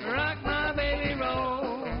 rock my baby,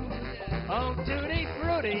 roll. Oh, tutti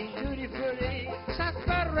frutti,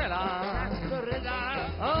 sarsaparilla,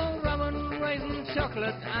 oh, rum and raisin,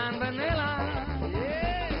 chocolate and vanilla.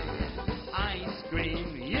 Ice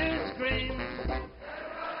cream, you scream.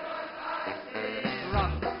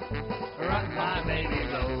 Rock, rock my baby,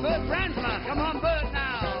 roll. Bert Bransma, come on, Bert, now.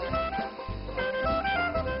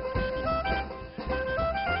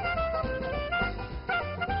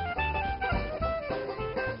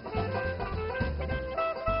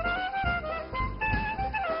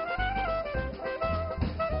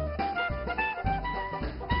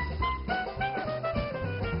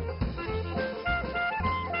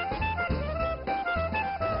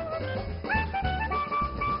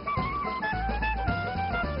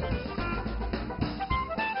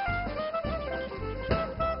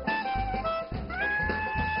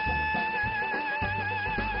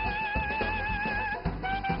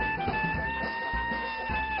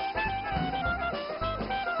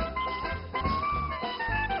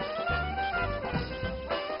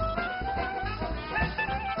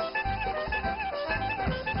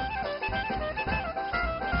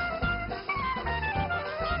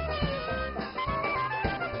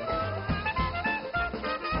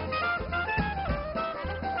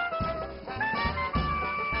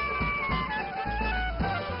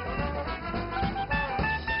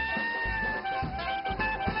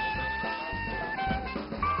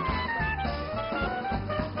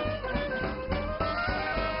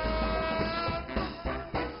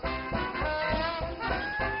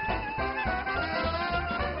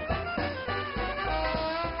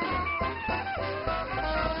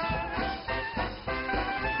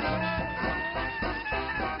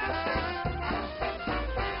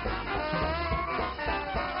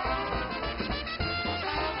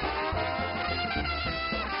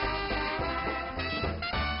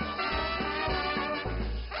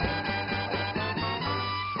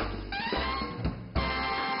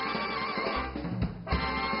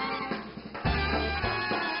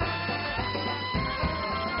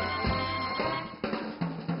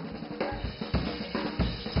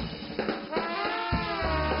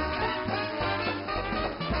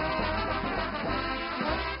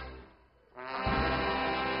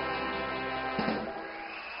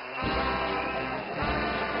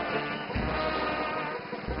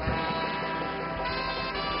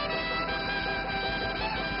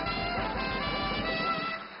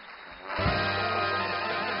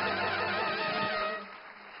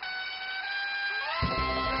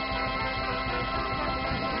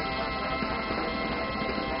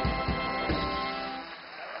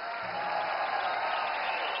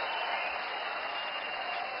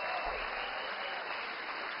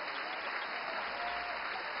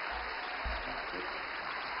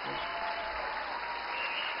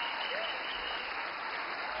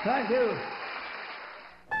 Thank you.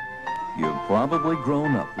 You've probably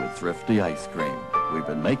grown up with Thrifty ice cream. We've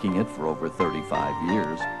been making it for over 35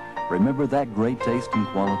 years. Remember that great taste and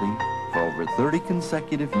quality? For over 30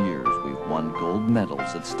 consecutive years, we've won gold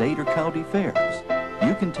medals at state or county fairs.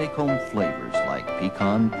 You can take home flavors like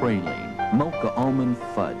pecan praline, mocha almond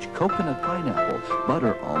fudge, coconut pineapple,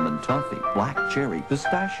 butter almond toffee, black cherry,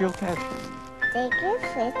 pistachio cashew. Take it,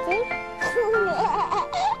 Thrifty.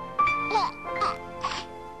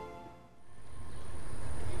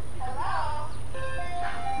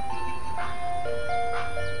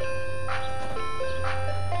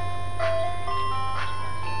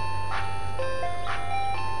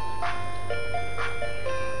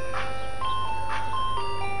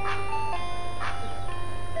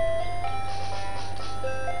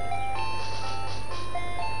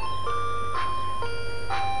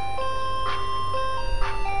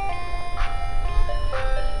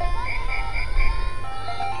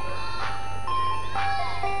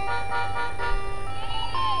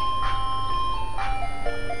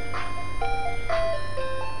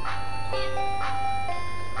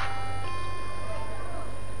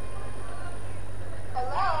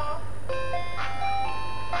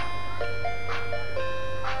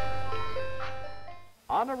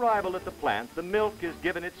 On arrival at the plant, the milk is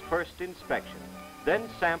given its first inspection, then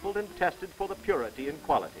sampled and tested for the purity and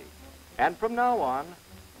quality. And from now on,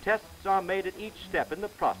 tests are made at each step in the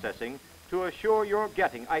processing to assure you're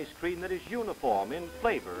getting ice cream that is uniform in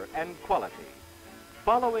flavor and quality.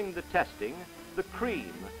 Following the testing, the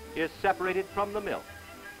cream is separated from the milk.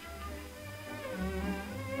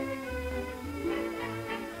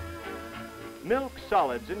 Milk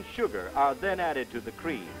solids and sugar are then added to the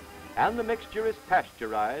cream, and the mixture is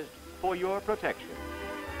pasteurized for your protection.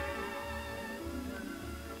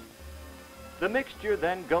 The mixture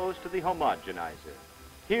then goes to the homogenizer.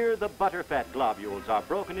 Here the butterfat globules are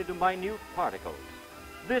broken into minute particles.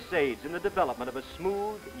 This aids in the development of a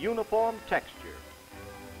smooth, uniform texture.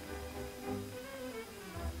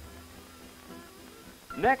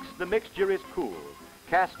 Next, the mixture is cooled.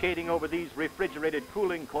 Cascading over these refrigerated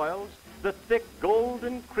cooling coils, the thick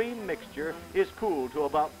golden cream mixture is cooled to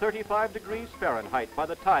about 35 degrees Fahrenheit by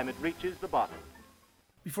the time it reaches the bottom.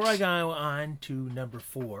 Before I go on to number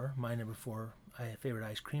 4, my number 4 favorite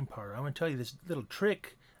ice cream parlor, I want to tell you this little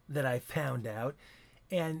trick that I found out.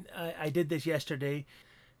 And I did this yesterday.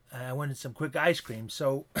 I wanted some quick ice cream.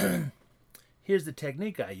 So here's the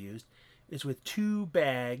technique I used. It's with 2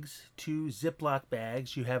 bags, 2 Ziploc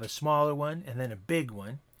bags. You have a smaller one and then a big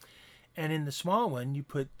one. And in the small one, you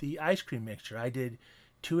put the ice cream mixture. I did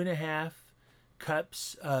 2.5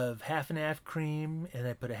 cups of half and half cream, and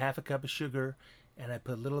I put a half a cup of sugar, and I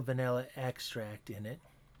put a little vanilla extract in it.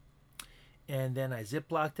 And then I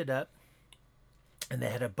Ziplocked it up, and they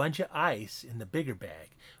had a bunch of ice in the bigger bag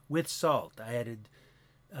with salt. I added,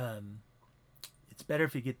 it's better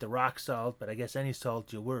if you get the rock salt, but I guess any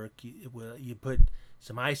salt will work. You put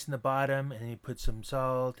some ice in the bottom, and then you put some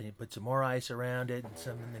salt, and you put some more ice around it,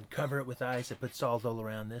 and then cover it with ice. I put salt all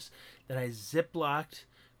around this. Then I Ziplocked.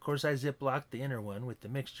 Of course, I Ziplocked the inner one with the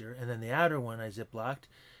mixture, and then the outer one I Ziplocked.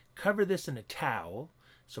 Cover this in a towel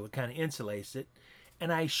so it kind of insulates it,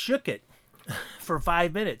 and I shook it for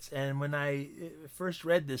 5 minutes. And when I first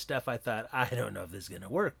read this stuff, I thought, I don't know if this is going to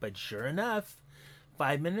work, but sure enough,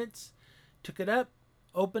 5 minutes, took it up,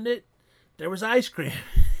 opened it, there was ice cream.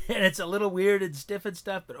 And it's a little weird and stiff and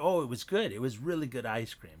stuff, but it was good. It was really good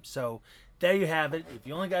ice cream. So there you have it. If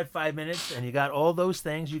you only got 5 minutes and you got all those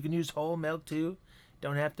things, you can use whole milk too.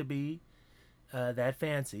 Don't have to be that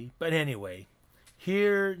fancy. But anyway,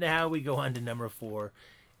 here now we go on to number 4.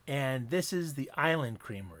 And this is the Island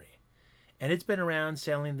Creamery. And it's been around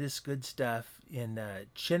selling this good stuff in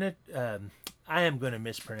I am going to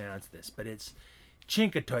mispronounce this, but it's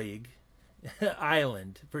Chincoteague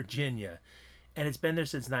Island, Virginia. And it's been there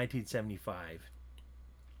since 1975.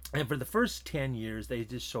 And for the first 10 years, they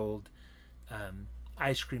just sold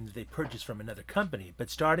ice cream that they purchased from another company. But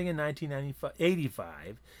starting in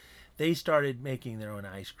 1985, they started making their own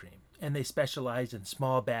ice cream. And they specialized in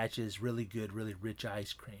small batches, really good, really rich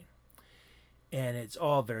ice cream. And it's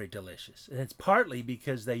all very delicious. And it's partly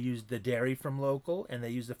because they used the dairy from local and they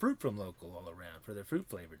used the fruit from local all around for their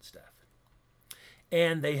fruit-flavored stuff.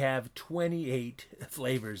 And they have 28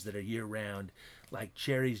 flavors that are year-round, like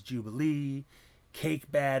Cherry's Jubilee, Cake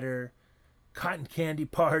Batter, Cotton Candy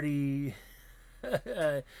Party,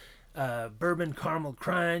 bourbon caramel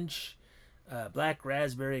crunch, black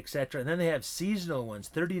raspberry, etc. And then they have seasonal ones,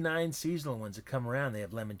 39 seasonal ones that come around. They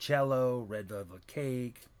have limoncello, red velvet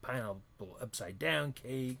cake, pineapple upside down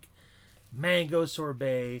cake, mango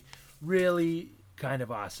sorbet. Really kind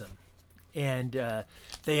of awesome. And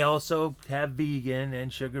they also have vegan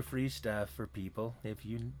and sugar-free stuff for people, if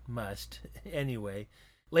you must. Anyway,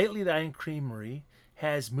 lately the Ice Creamery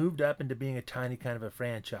has moved up into being a tiny kind of a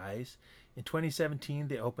franchise. In 2017,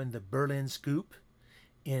 they opened the Berlin Scoop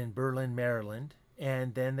in Berlin, Maryland,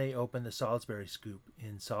 and then they opened the Salisbury Scoop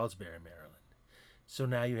in Salisbury, Maryland. So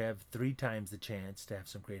now you have 3 times the chance to have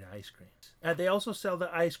some great ice creams. They also sell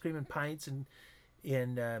the ice cream in pints and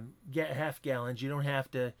in half gallons. You don't have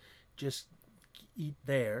to just eat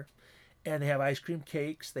there. And they have ice cream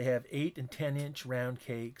cakes. They have 8 and 10-inch round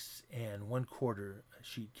cakes and 1/4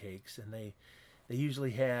 sheet cakes. And they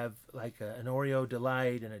usually have like an Oreo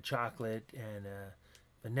Delight and a chocolate and a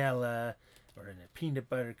vanilla or in a peanut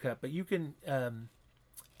butter cup. But you can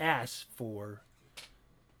ask for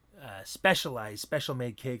specialized,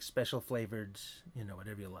 special-made cakes, special flavored,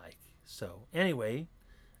 whatever you like. So anyway,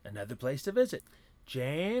 another place to visit.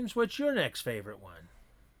 James, what's your next favorite one?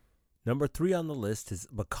 Number 3 on the list is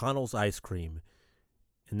McConnell's Ice Cream,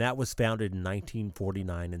 and that was founded in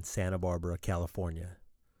 1949 in Santa Barbara, California.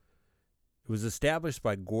 It was established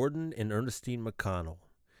by Gordon and Ernestine McConnell,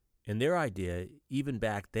 and their idea, even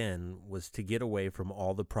back then, was to get away from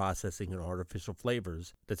all the processing and artificial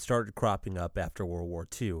flavors that started cropping up after World War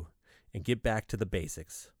II and get back to the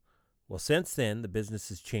basics. Well, since then, the business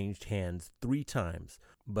has changed hands 3 times,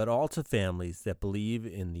 but all to families that believe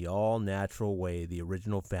in the all-natural way the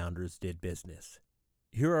original founders did business.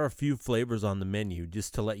 Here are a few flavors on the menu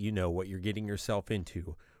just to let you know what you're getting yourself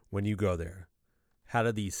into when you go there. How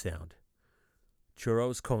do these sound?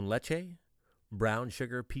 Churros con leche, brown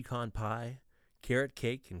sugar pecan pie, carrot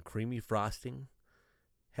cake and creamy frosting.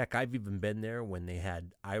 Heck, I've even been there when they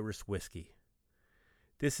had Irish whiskey.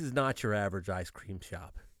 This is not your average ice cream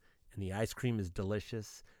shop, and the ice cream is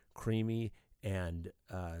delicious, creamy, and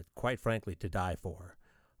quite frankly, to die for.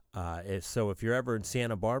 So if you're ever in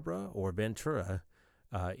Santa Barbara or Ventura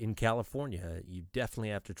in California, you definitely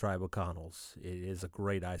have to try McConnell's. It is a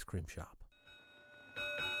great ice cream shop.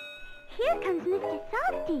 Here comes Mr.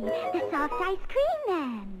 Softy, the soft ice cream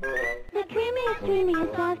man. The creamiest, creamy,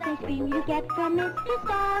 and soft ice cream you get from Mr.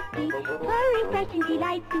 Softy. For refreshing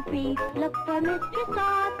delight supreme, look for Mr.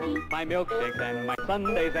 Softy. My milkshakes and my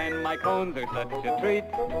sundaes and my cones are such a treat.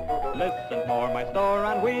 Listen for my store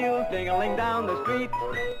on wheels, ding-a-ling down the street.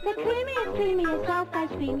 The creamiest, creamy, and soft ice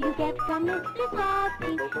cream you get from Mr.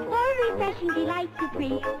 Softy. For refreshing delight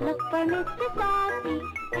supreme, look for Mr. Softy.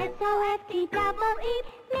 S-O-F-T-double-E,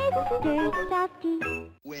 Mr.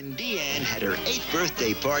 Softy. When Deanne had her 8th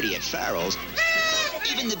birthday party at Farrell's,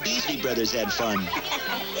 even the Beasley brothers had fun.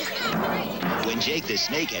 When Jake the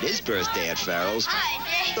Snake had his birthday at Farrell's,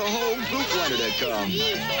 the whole group wanted to come.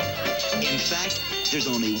 In fact, there's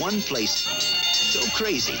only one place so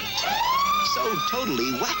crazy, so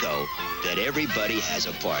totally wacko, that everybody has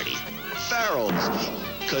a party. Farrell's.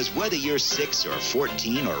 Because whether you're 6 or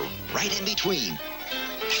 14 or right in between,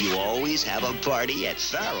 you always have a party at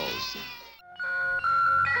Farrell's.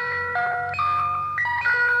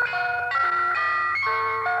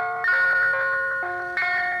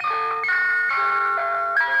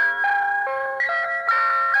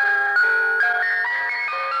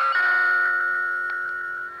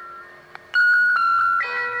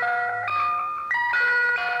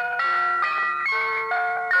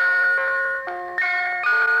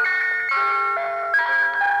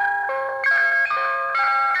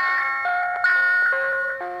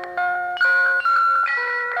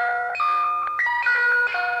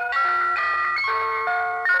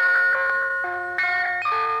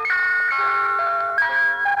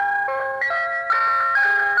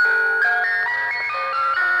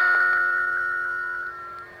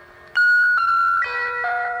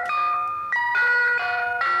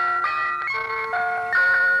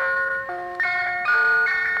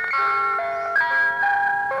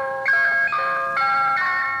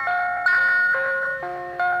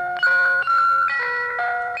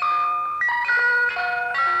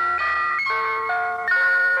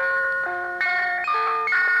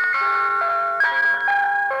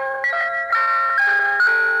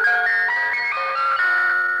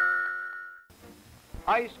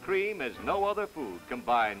 Ice cream, as no other food,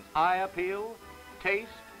 combines eye appeal,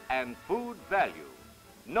 taste, and food value.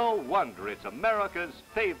 No wonder it's America's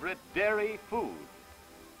favorite dairy food.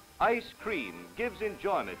 Ice cream gives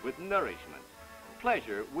enjoyment with nourishment,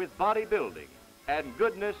 pleasure with bodybuilding, and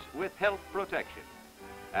goodness with health protection.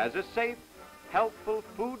 As a safe, healthful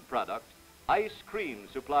food product, ice cream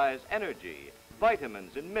supplies energy,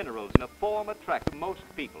 vitamins, and minerals in a form attractive to most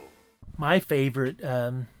people. My favorite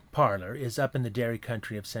parlor is up in the dairy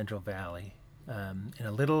country of Central Valley, in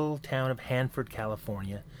a little town of Hanford,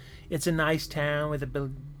 California. It's a nice town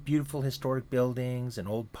with beautiful historic buildings and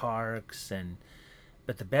old parks,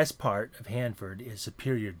 but the best part of Hanford is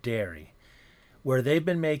Superior Dairy, where they've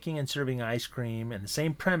been making and serving ice cream in the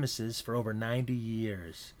same premises for over 90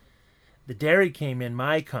 years. The dairy came in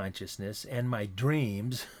my consciousness and my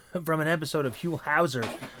dreams from an episode of Huell Hauser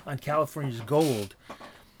on California's Gold.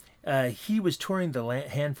 He was touring the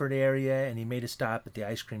Hanford area, and he made a stop at the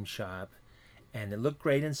ice cream shop. And it looked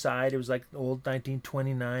great inside. It was like old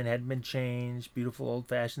 1929, hadn't been changed, beautiful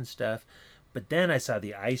old-fashioned stuff. But then I saw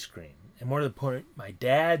the ice cream. And more to the point, my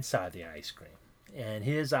dad saw the ice cream. And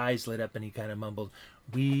his eyes lit up, and he kind of mumbled,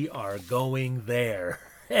 "We are going there."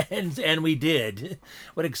 and we did.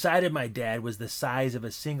 What excited my dad was the size of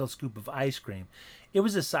a single scoop of ice cream. It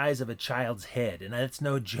was the size of a child's head, and that's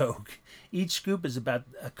no joke. Each scoop is about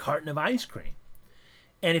a carton of ice cream.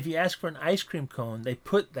 And if you ask for an ice cream cone, they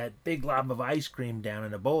put that big glob of ice cream down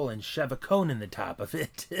in a bowl and shove a cone in the top of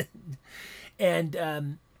it.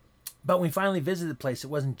 But when we finally visited the place, it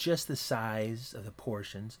wasn't just the size of the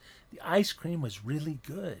portions. The ice cream was really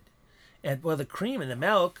good. And, well, the cream and the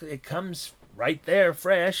milk, it comes right there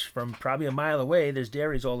fresh from probably a mile away. There's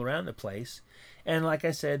dairies all around the place. And like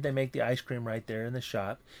I said, they make the ice cream right there in the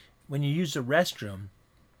shop. When you use the restroom,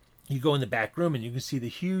 you go in the back room and you can see the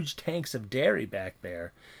huge tanks of dairy back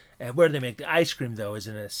there. And where they make the ice cream, though, is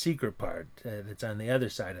in a secret part that's on the other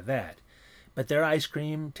side of that. But their ice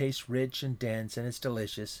cream tastes rich and dense, and it's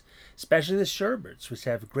delicious, especially the sherbets, which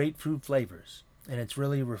have great fruit flavors. And it's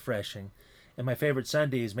really refreshing. And my favorite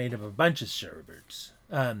sundae is made of a bunch of sherbets.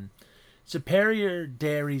 Superior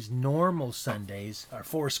Dairy's normal sundaes are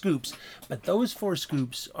 4 scoops, but those 4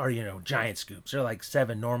 scoops are, giant scoops. They're like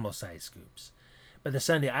 7 normal-sized scoops. But the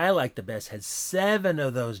sundae I like the best has 7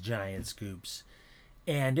 of those giant scoops,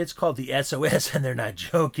 and it's called the SOS, and they're not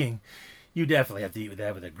joking. You definitely have to eat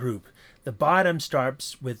that with a group. The bottom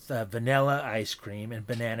starts with vanilla ice cream and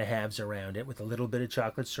banana halves around it with a little bit of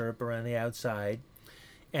chocolate syrup around the outside.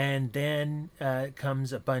 And then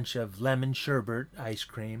comes a bunch of lemon sherbet ice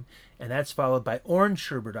cream, and that's followed by orange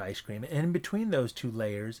sherbet ice cream. And in between those 2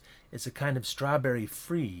 layers is a kind of strawberry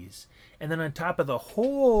freeze. And then on top of the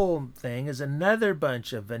whole thing is another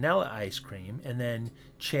bunch of vanilla ice cream, and then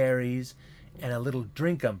cherries, and a little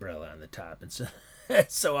drink umbrella on the top. And so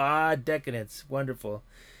it's so decadent. It's wonderful.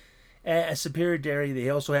 At Superior Dairy, they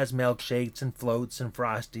also has milkshakes and floats and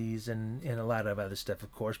frosties and a lot of other stuff,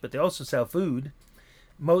 of course. But they also sell food.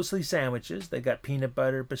 Mostly sandwiches. They got peanut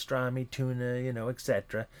butter, pastrami, tuna,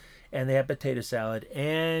 etc. And they have potato salad,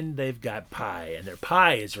 and they've got pie, and their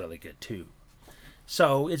pie is really good too.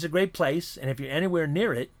 So it's a great place, and if you're anywhere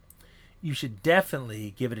near it, you should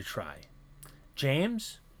definitely give it a try.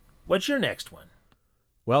 James, what's your next one?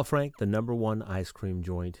 Well, Frank, the number 1 ice cream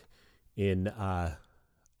joint in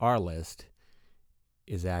our list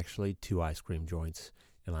is actually 2 ice cream joints,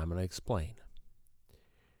 and I'm going to explain.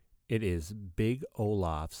 It is Big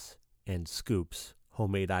Olaf's and Scoop's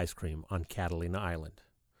homemade ice cream on Catalina Island.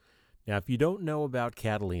 Now, if you don't know about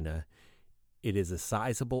Catalina, it is a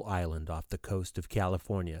sizable island off the coast of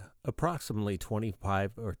California, approximately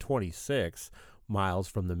 25 or 26 miles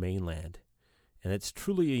from the mainland, and it's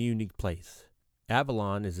truly a unique place.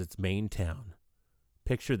 Avalon is its main town.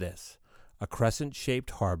 Picture this, a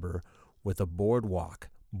crescent-shaped harbor with a boardwalk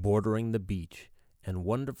bordering the beach, and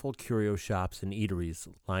wonderful curio shops and eateries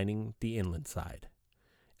lining the inland side.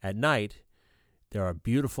 At night, there are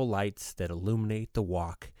beautiful lights that illuminate the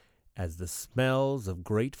walk as the smells of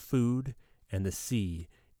great food and the sea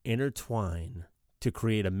intertwine to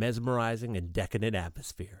create a mesmerizing and decadent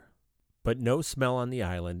atmosphere. But no smell on the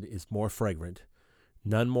island is more fragrant,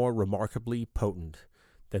 none more remarkably potent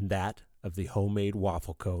than that of the homemade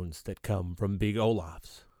waffle cones that come from Big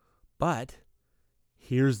Olaf's. But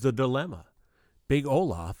here's the dilemma. Big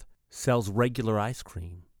Olaf sells regular ice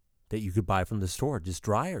cream that you could buy from the store, just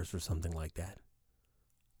Dryers or something like that.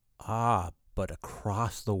 But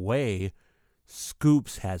across the way,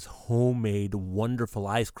 Scoops has homemade wonderful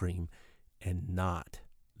ice cream and not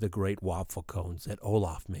the great waffle cones that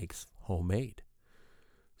Olaf makes homemade.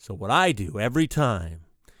 So what I do every time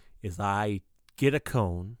is I get a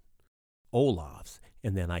cone, Olaf's,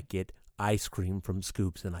 and then I get ice cream from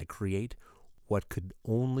Scoops, and I create what could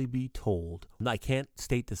only be told. I can't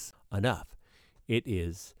state this enough. It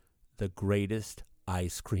is the greatest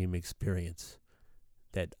ice cream experience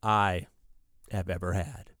that I have ever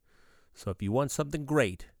had. So if you want something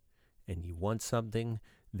great and you want something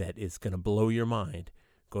that is going to blow your mind.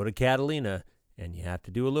 Go to Catalina, and you have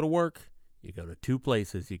to do a little work. You go to two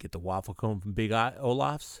places. You get the waffle cone from Big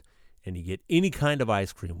Olaf's, and you get any kind of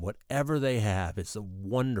ice cream. Whatever they have, it's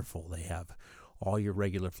wonderful. They have all your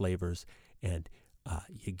regular flavors, and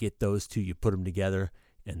you get those two. You put them together,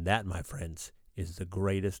 and that, my friends, is the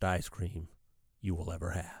greatest ice cream you will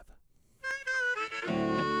ever have.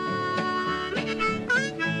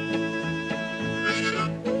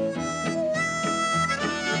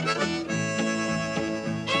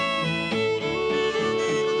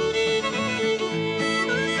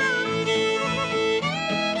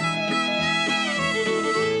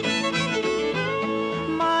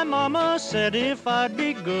 Mama said if I'd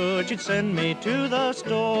be good, she'd send me to the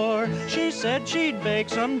store. She said she'd bake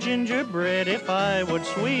some gingerbread if I would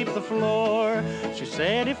sweep the floor. She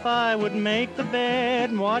said if I would make the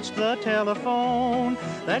bed and watch the telephone,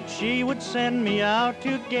 that she would send me out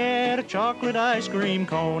to get a chocolate ice cream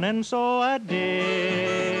cone. And so I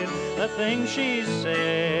did the thing she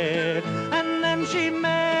said, and then she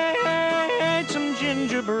made some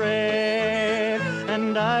gingerbread,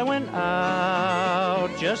 and I went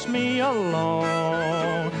out, just me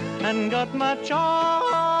alone, and got my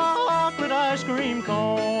chocolate ice cream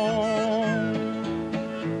cone.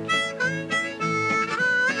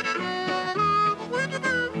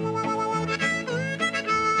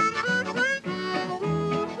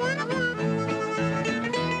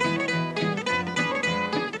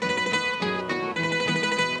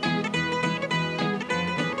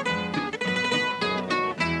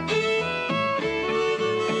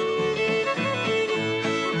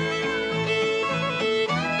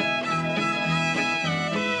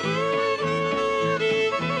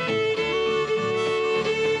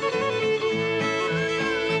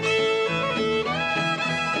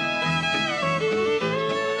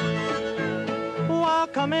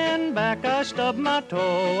 Coming back, I stubbed my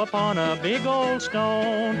toe upon a big old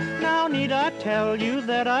stone. Now need I tell you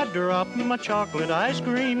that I dropped my chocolate ice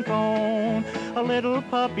cream cone? A little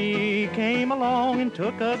puppy came along and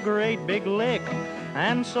took a great big lick,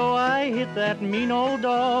 and so I hit that mean old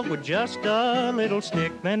dog with just a little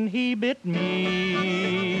stick. Then he bit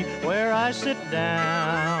me where I sit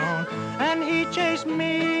down, and he chased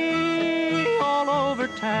me all over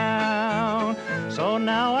town. So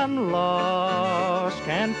now I'm lost,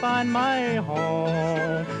 can't find my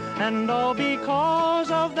home, and all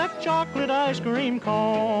because of that chocolate ice cream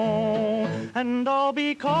cone. And all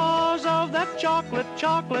because of that chocolate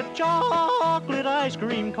ice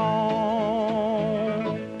cream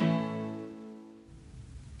cone.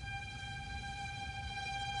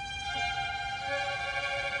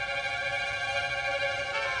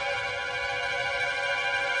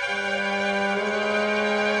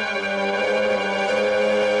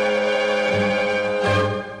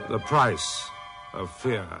 The Price of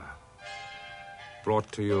Fear,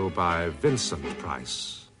 brought to you by Vincent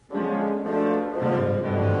Price.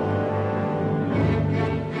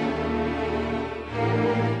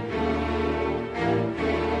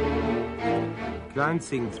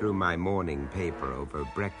 Glancing through my morning paper over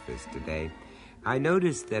breakfast today, I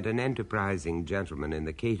noticed that an enterprising gentleman in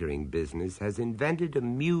the catering business has invented a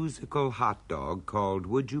musical hot dog called,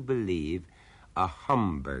 would you believe, a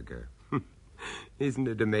humburger. Isn't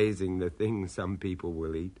it amazing the things some people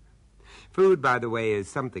will eat? Food, by the way, is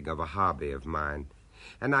something of a hobby of mine,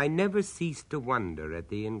 and I never cease to wonder at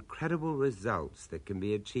the incredible results that can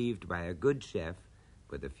be achieved by a good chef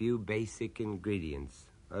with a few basic ingredients.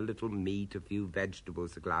 A little meat, a few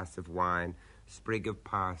vegetables, a glass of wine, a sprig of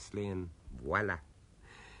parsley, and voila.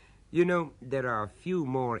 You know, there are few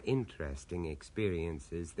more interesting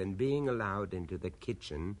experiences than being allowed into the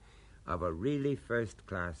kitchen of a really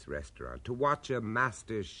first-class restaurant, to watch a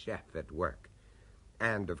master chef at work.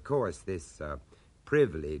 And, of course, this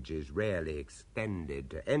privilege is rarely extended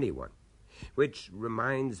to anyone, which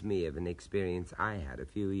reminds me of an experience I had a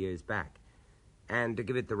few years back. And to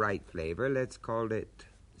give it the right flavor, let's call it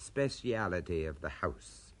speciality of the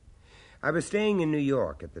house. I was staying in New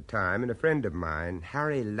York at the time, and a friend of mine,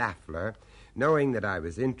 Harry Lafler, knowing that I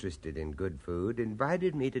was interested in good food,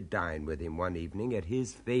 invited me to dine with him one evening at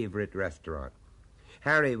his favorite restaurant.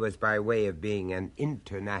 Harry was by way of being an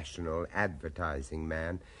international advertising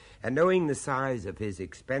man, and knowing the size of his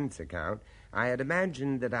expense account, I had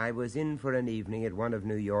imagined that I was in for an evening at one of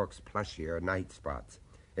New York's plushier night spots.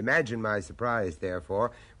 Imagine my surprise,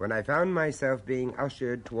 therefore, when I found myself being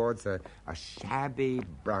ushered towards a shabby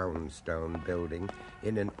brownstone building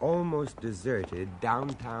in an almost deserted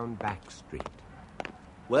downtown back street.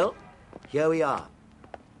 Well, here we are.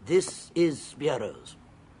 This is Spiero's.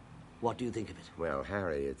 What do you think of it? Well,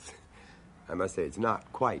 Harry, it's I must say it's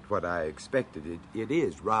not quite what I expected. It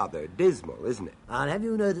is rather dismal, isn't it? I'll have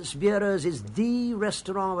you know that Spiro's is the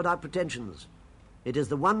restaurant without pretensions. It is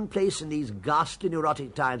the one place in these ghastly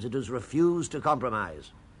neurotic times that has refused to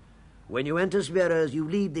compromise. When you enter Spiro's, you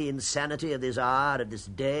leave the insanity of this hour, of this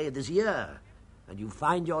day, of this year, and you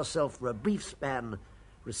find yourself for a brief span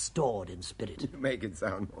restored in spirit. You make it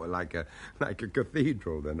sound more like a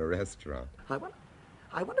cathedral than a restaurant.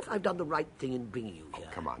 I wonder if I've done the right thing in bringing you here.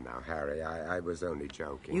 Oh, come on now, Harry. I was only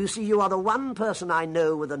joking. You see, you are the one person I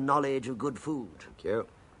know with a knowledge of good food. Thank you.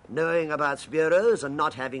 Knowing about Spiro's and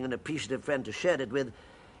not having an appreciative friend to share it with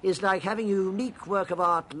is like having a unique work of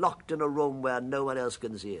art locked in a room where no one else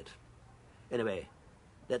can see it. Anyway,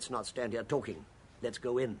 let's not stand here talking. Let's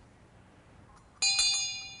go in.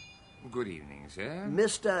 Good evening, sir.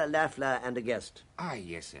 Mr. Lafleur and a guest. Ah,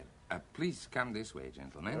 yes, sir. Please come this way,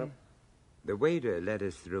 gentlemen. The waiter led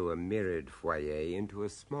us through a mirrored foyer into a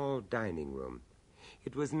small dining room.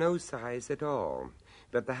 It was no size at all,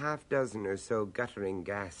 but the half-dozen or so guttering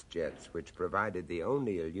gas jets which provided the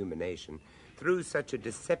only illumination threw such a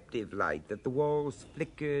deceptive light that the walls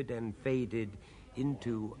flickered and faded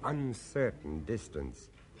into uncertain distance.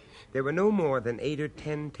 There were no more than 8 or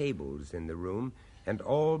 10 tables in the room, and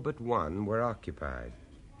all but one were occupied.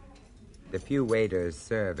 The few waiters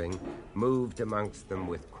serving moved amongst them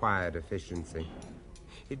with quiet efficiency.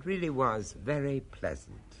 It really was very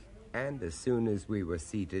pleasant, and as soon as we were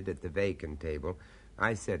seated at the vacant table,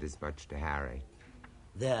 I said as much to Harry.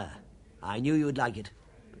 There, I knew you'd like it,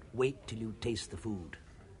 but wait till you taste the food.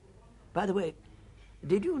 By the way,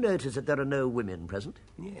 did you notice that there are no women present?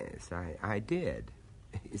 Yes, I did.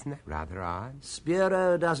 Isn't that rather odd?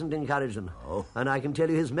 Spiro doesn't encourage them. Oh. And I can tell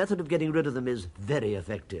you his method of getting rid of them is very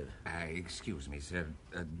effective. Excuse me, sir.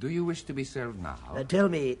 Do you wish to be served now? Tell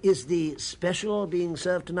me, is the special being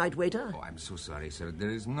served tonight, waiter? Oh, I'm so sorry, sir. There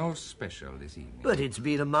is no special this evening. But it's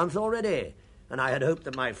been a month already, and I had hoped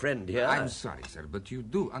that my friend here... I'm sorry, sir, but you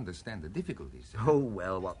do understand the difficulties, sir. Oh,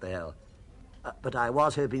 well, what the hell. But I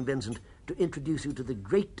was hoping, Vincent, to introduce you to the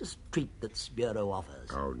greatest treat that Spiro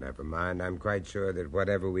offers. Oh, never mind. I'm quite sure that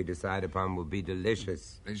whatever we decide upon will be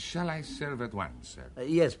delicious. Shall I serve at once, sir?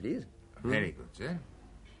 Yes, please. Very good, sir.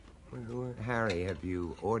 Well, Harry, have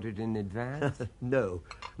you ordered in advance? No,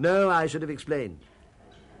 I should have explained.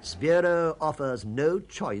 Spiro offers no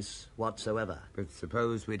choice whatsoever. But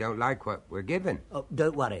suppose we don't like what we're given? Oh,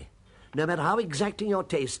 don't worry. No matter how exacting your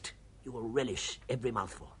taste, you will relish every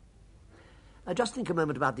mouthful. Just think a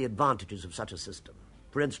moment about the advantages of such a system.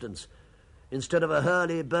 For instance, instead of a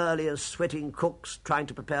hurly-burly of sweating cooks trying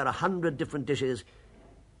to prepare 100 different dishes,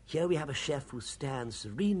 here we have a chef who stands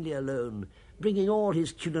serenely alone, bringing all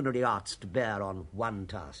his culinary arts to bear on one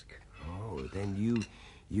task. Oh, then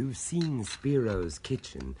you've seen Spiro's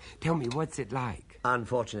kitchen. Tell me, what's it like?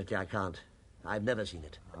 Unfortunately, I can't. I've never seen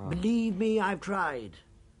it. Oh. Believe me, I've tried.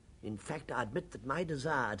 In fact, I admit that my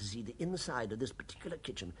desire to see the inside of this particular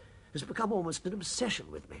kitchen has become almost an obsession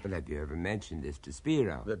with me. Well, have you ever mentioned this to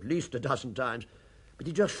Spiro? At least a dozen times. But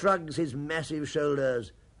he just shrugs his massive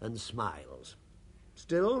shoulders and smiles.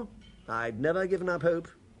 Still, I've never given up hope.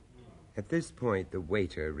 At this point, the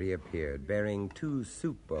waiter reappeared, bearing 2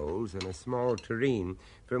 soup bowls and a small tureen,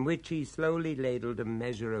 from which he slowly ladled a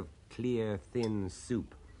measure of clear, thin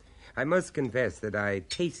soup. I must confess that I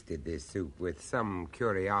tasted this soup with some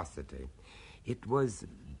curiosity. It was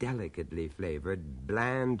delicately flavored,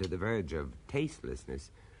 bland to the verge of tastelessness.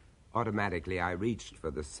 Automatically, I reached for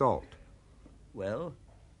the salt. Well,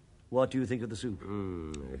 what do you think of the soup?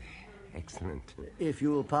 Excellent. If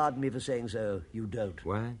you'll pardon me for saying so, you don't.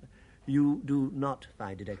 What? You do not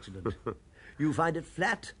find it excellent. You find it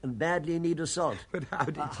flat and badly in need of salt.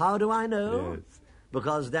 But how do I know? Yes.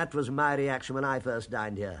 Because that was my reaction when I first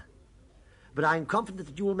dined here. But I'm confident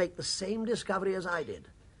that you will make the same discovery as I did.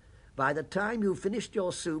 By the time you've finished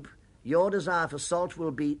your soup, your desire for salt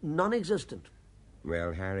will be non-existent.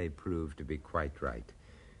 Well, Harry proved to be quite right.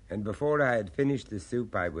 And before I had finished the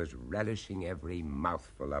soup, I was relishing every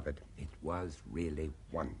mouthful of it. It was really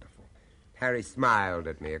wonderful. Harry smiled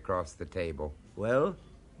at me across the table. Well,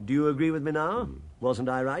 do you agree with me now? Wasn't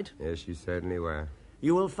I right? Yes, you certainly were.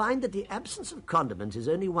 You will find that the absence of condiments is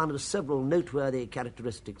only one of several noteworthy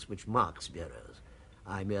characteristics which mark Spiro's.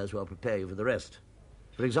 I may as well prepare you for the rest.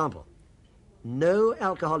 For example, no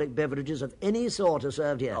alcoholic beverages of any sort are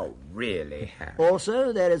served here. Oh, really, Harry?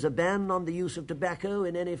 Also, there is a ban on the use of tobacco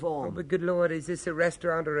in any form. Oh, but good Lord, is this a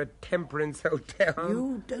restaurant or a temperance hotel?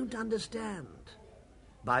 You don't understand.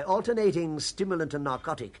 By alternating stimulant and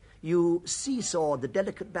narcotic, you seesaw the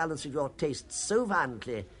delicate balance of your taste so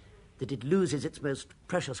violently that it loses its most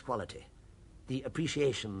precious quality, the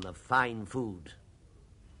appreciation of fine food.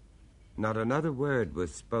 Not another word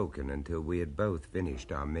was spoken until we had both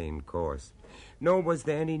finished our main course. Nor was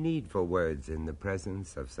there any need for words in the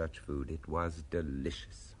presence of such food. It was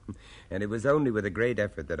delicious. And it was only with a great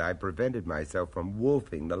effort that I prevented myself from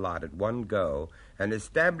wolfing the lot at one go and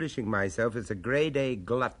establishing myself as a grade A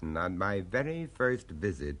glutton on my very first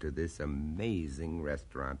visit to this amazing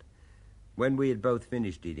restaurant. When we had both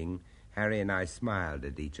finished eating, Harry and I smiled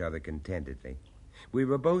at each other contentedly. We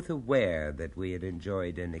were both aware that we had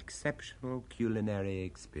enjoyed an exceptional culinary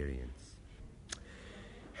experience.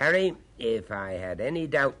 Harry, if I had any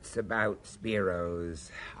doubts about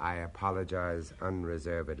Spiro's, I apologize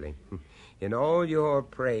unreservedly. In all your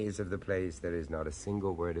praise of the place, there is not a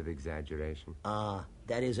single word of exaggeration.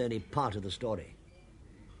 That is only part of the story.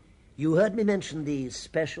 You heard me mention the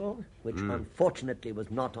special, which unfortunately was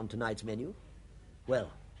not on tonight's menu. Well,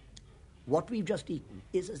 what we've just eaten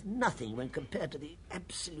is as nothing when compared to the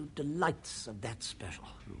absolute delights of that special.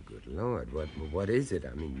 Good Lord, what is it?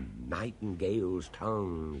 I mean, nightingale's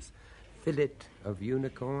tongues, fillet of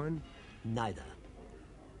unicorn? Neither.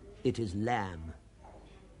 It is lamb.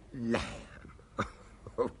 Lamb?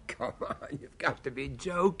 Oh, come on, you've got to be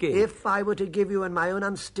joking. If I were to give you in my own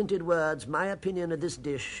unstinted words my opinion of this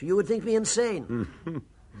dish, you would think me insane.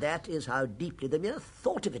 That is how deeply the mere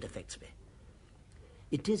thought of it affects me.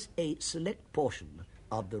 It is a select portion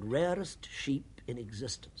of the rarest sheep in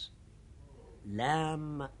existence.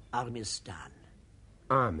 Lamb Armistan.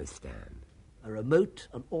 Armistan? A remote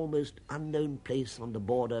and almost unknown place on the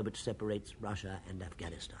border which separates Russia and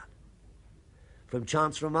Afghanistan. From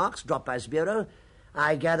chance remarks dropped by Spiro,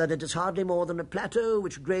 I gather that it is hardly more than a plateau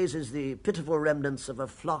which grazes the pitiful remnants of a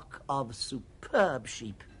flock of superb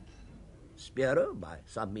sheep. Spiro, by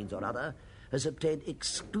some means or other, has obtained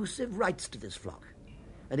exclusive rights to this flock,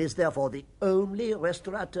 and is therefore the only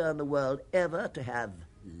restaurateur in the world ever to have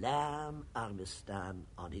lamb Armistan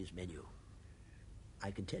on his menu.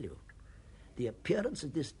 I can tell you, the appearance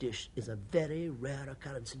of this dish is a very rare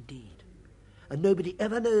occurrence indeed, and nobody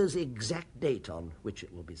ever knows the exact date on which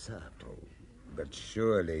it will be served. But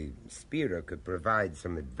surely Spiro could provide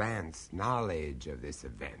some advance knowledge of this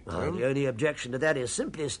event. The only objection to that is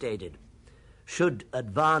simply stated. Should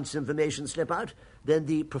advance information slip out, then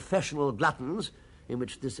the professional gluttons, in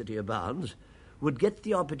which this city abounds, would get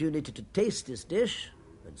the opportunity to taste this dish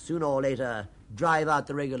and sooner or later drive out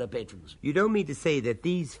the regular patrons. You don't mean to say that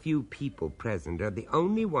these few people present are the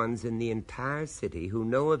only ones in the entire city who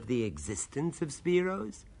know of the existence of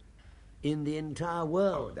Spiro's? In the entire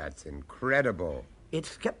world. Oh, that's incredible.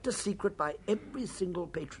 It's kept a secret by every single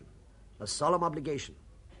patron, a solemn obligation.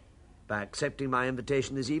 By accepting my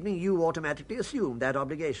invitation this evening, you automatically assume that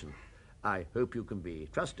obligation. I hope you can be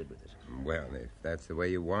trusted with it. Well, if that's the way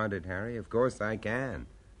you want it, Harry, of course I can.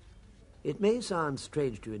 It may sound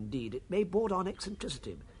strange to you indeed. It may border on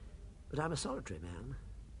eccentricity. But I'm a solitary man,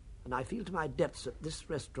 and I feel to my depths that this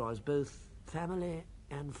restaurant is both family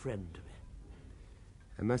and friend to me.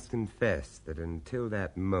 I must confess that until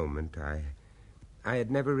that moment I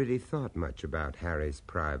had never really thought much about Harry's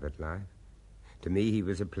private life. To me, he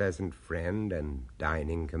was a pleasant friend and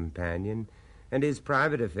dining companion, and his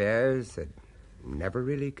private affairs had never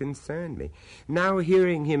really concerned me. Now,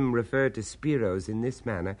 hearing him refer to Spiro's in this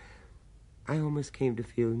manner, I almost came to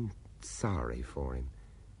feel sorry for him.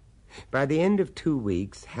 By the end of 2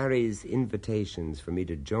 weeks, Harry's invitations for me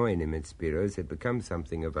to join him at Spiro's had become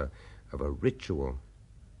something of a ritual.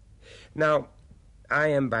 Now, I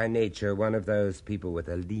am by nature one of those people with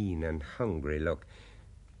a lean and hungry look,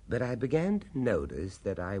 but I began to notice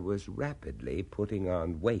that I was rapidly putting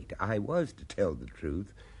on weight. I was, to tell the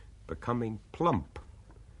truth, becoming plump.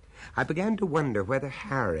 I began to wonder whether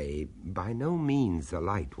Harry, by no means a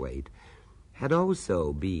lightweight, had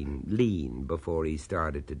also been lean before he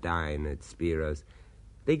started to dine at Spiro's.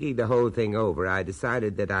 Thinking the whole thing over, I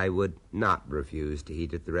decided that I would not refuse to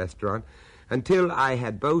eat at the restaurant until I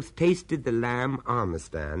had both tasted the lamb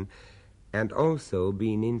Armistan and also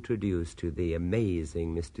been introduced to the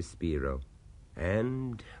amazing Mr. Spiro.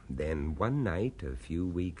 And then one night, a few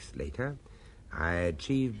weeks later, I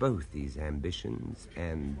achieved both these ambitions,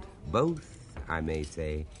 and both, I may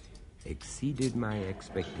say, exceeded my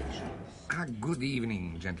expectations. Good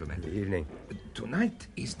evening, gentlemen. Good evening. Tonight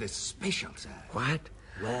is the special, sir. What?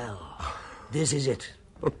 Well, this is it.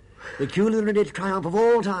 The culinary triumph of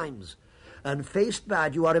all times. And faced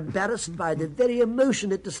bad, you are embarrassed by the very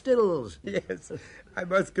emotion it distills. Yes, I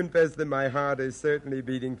must confess that my heart is certainly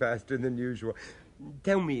beating faster than usual.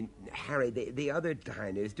 Tell me, Harry, the other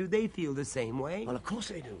diners, do they feel the same way? Well, of course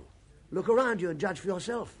they do. Look around you and judge for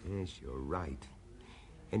yourself. Yes, you're right.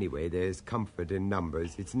 Anyway, there's comfort in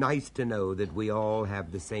numbers. It's nice to know that we all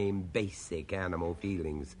have the same basic animal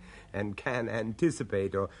feelings and can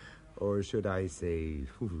anticipate, or should I say,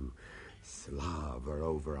 slobber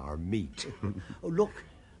over our meat. Oh, look.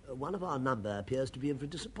 One of our number appears to be in for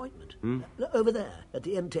disappointment. Over there, at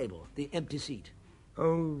the end table, the empty seat.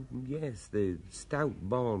 Oh, yes, the stout,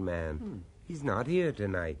 bald man. He's not here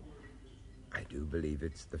tonight. I do believe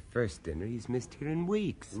it's the first dinner he's missed here in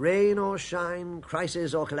weeks. Rain or shine,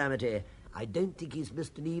 crisis or calamity, I don't think he's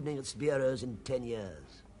missed an evening at Spiro's in 10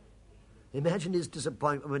 years. Imagine his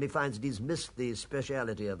disappointment when he finds that he's missed the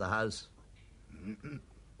speciality of the house.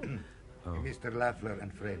 Mr. Lafleur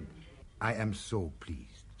and friend, I am so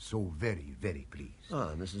pleased, so very, very pleased.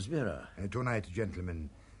 Ah, Mrs. Spiro. Tonight, gentlemen,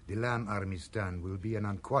 the lamb armistan will be an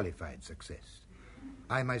unqualified success.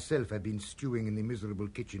 I myself have been stewing in the miserable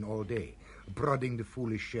kitchen all day, prodding the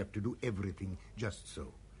foolish chef to do everything just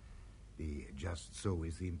so. The just so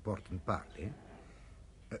is the important part,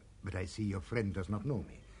 eh? But I see your friend does not know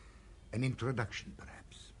me. An introduction,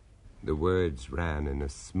 perhaps. The words ran in a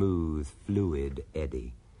smooth, fluid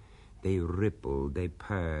eddy. They rippled, they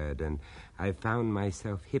purred, and I found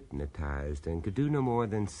myself hypnotized and could do no more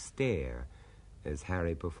than stare as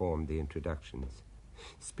Harry performed the introductions.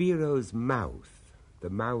 Spiro's mouth, the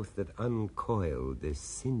mouth that uncoiled this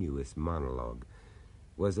sinuous monologue,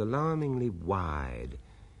 was alarmingly wide,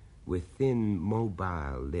 with thin,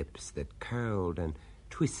 mobile lips that curled and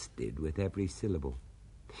twisted with every syllable.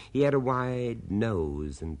 He had a wide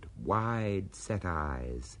nose and wide-set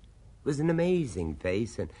eyes. It was an amazing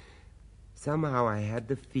face, and somehow I had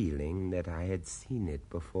the feeling that I had seen it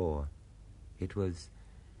before. It was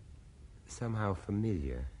somehow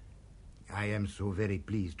familiar. I am so very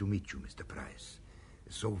pleased to meet you, Mr. Price.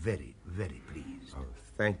 So very, very pleased. Oh,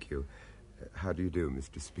 thank you. How do you do,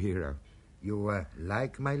 Mr. Spiro? You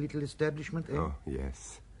like my little establishment, eh? Oh,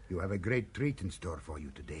 yes. You have a great treat in store for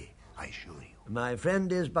you today, I assure you. My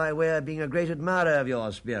friend is by way of being a great admirer of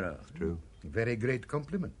yours, Spiro. True. Very great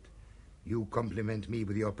compliment. You compliment me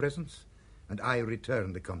with your presence, and I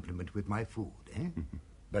return the compliment with my food, eh?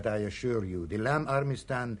 But I assure you, the lamb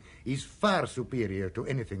armistan is far superior to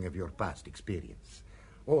anything of your past experience.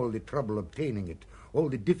 All the trouble obtaining it, all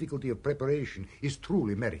the difficulty of preparation is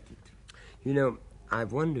truly merited. You know,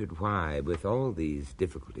 I've wondered why, with all these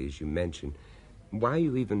difficulties you mention, why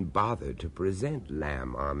you even bothered to present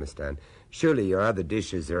lamb armistan. Surely your other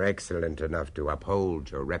dishes are excellent enough to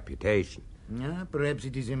uphold your reputation. Perhaps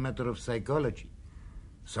it is a matter of psychology.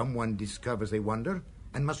 Someone discovers a wonder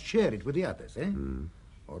and must share it with the others, eh?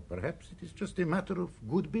 Or perhaps it is just a matter of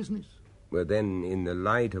good business. Well, then, in the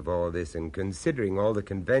light of all this, and considering all the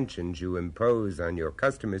conventions you impose on your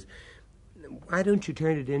customers, why don't you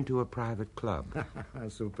turn it into a private club?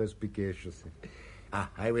 So perspicacious.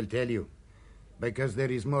 I will tell you. Because there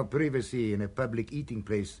is more privacy in a public eating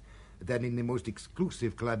place than in the most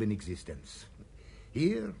exclusive club in existence.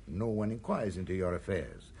 Here, no one inquires into your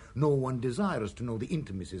affairs. No one desires to know the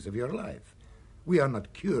intimacies of your life. We are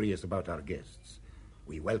not curious about our guests.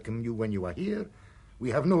 We welcome you when you are here. We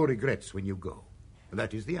have no regrets when you go.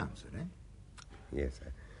 That is the answer, eh? Yes,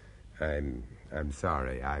 I'm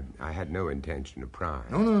sorry. I had no intention of prying.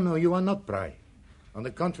 No, you are not prying. On the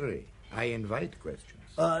contrary, I invite questions.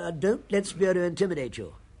 Don't let Spiro intimidate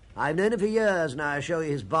you. I've known him for years, and I assure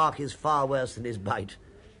you his bark is far worse than his bite.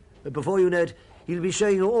 But before you know it, he'll be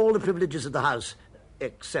showing you all the privileges of the house,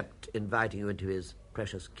 except inviting you into his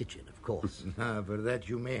precious kitchen, of course. For that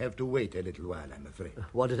you may have to wait a little while, I'm afraid.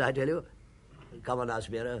 What did I tell you? Come on now,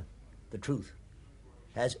 Spiro. The truth.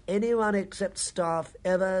 Has anyone except staff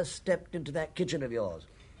ever stepped into that kitchen of yours?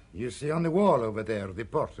 You see on the wall over there the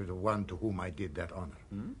portrait of one to whom I did that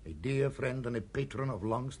honor. A dear friend and a patron of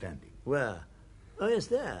long standing. Where? Oh, yes,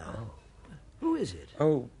 there. Who is it?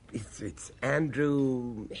 Oh, it's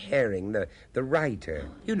Andrew Herring, the writer.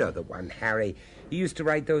 You know the one, Harry. He used to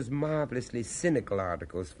write those marvelously cynical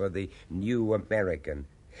articles for the New American.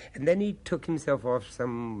 And then he took himself off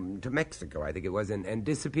to Mexico, I think it was, and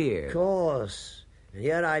disappeared. Of course. And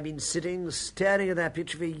here I've been sitting, staring at that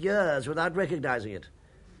picture for years without recognizing it.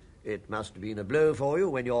 It must have been a blow for you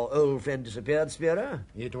when your old friend disappeared, Spiro.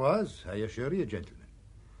 It was, I assure you, gentlemen.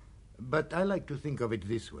 But I like to think of it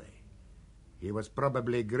this way. He was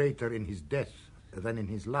probably greater in his death than in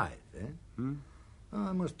his life, eh?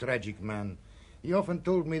 A most tragic man. He often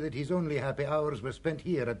told me that his only happy hours were spent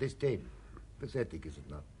here at this table. Pathetic, is it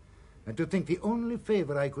not? And to think the only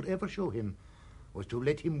favor I could ever show him was to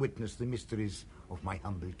let him witness the mysteries of my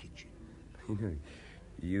humble kitchen.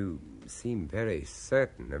 You seem very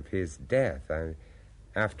certain of his death.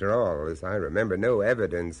 After all, as I remember, no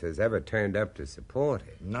evidence has ever turned up to support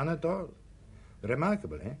it. None at all.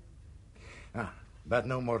 Remarkable, eh? But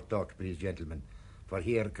no more talk, please, gentlemen, for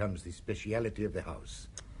here comes the speciality of the house,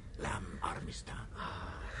 lamb armistan.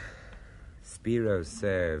 Spiro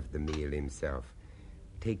served the meal himself,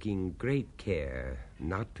 taking great care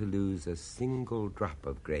not to lose a single drop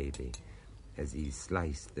of gravy as he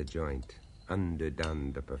sliced the joint,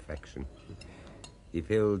 underdone to perfection. He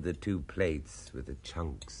filled the 2 plates with the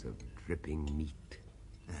chunks of dripping meat.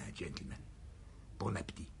 Gentlemen, bon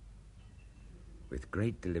appetit. With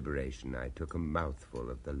great deliberation, I took a mouthful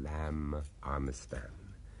of the lamb armistan.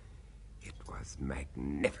 It was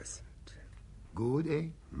magnificent. Good, eh?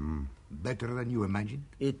 Better than you imagined?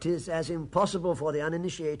 It is as impossible for the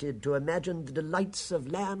uninitiated to imagine the delights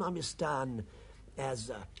of lamb armistan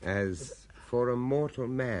as for a mortal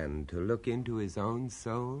man to look into his own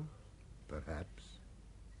soul? Perhaps.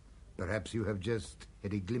 Perhaps you have just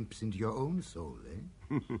had a glimpse into your own soul,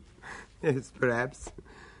 eh? Yes, perhaps.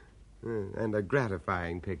 And a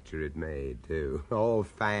gratifying picture it made, too. All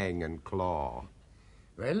fang and claw.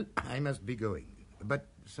 Well, I must be going. But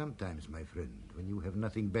sometimes, my friend, when you have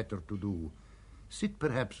nothing better to do, sit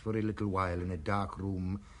perhaps for a little while in a dark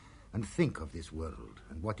room and think of this world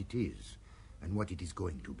and what it is and what it is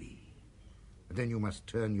going to be. Then you must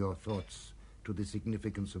turn your thoughts to the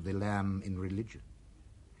significance of the lamb in religion.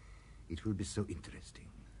 It will be so interesting.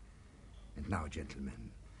 And now,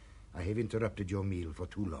 gentlemen, I have interrupted your meal for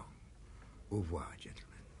too long. Au revoir,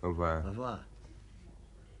 gentlemen. Au revoir. Au revoir.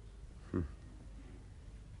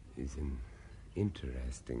 He's an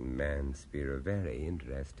interesting man, Spiro. Very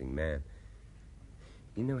interesting man.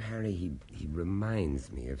 You know, Harry, he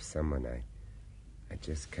reminds me of someone. I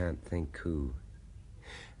just can't think who.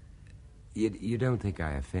 You don't think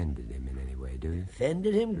I offended him in any way, do you?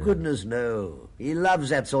 Offended him? No. Goodness, no. He loves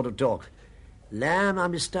that sort of talk. Lamb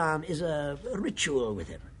armistan is a ritual with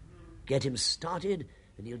him. Get him started,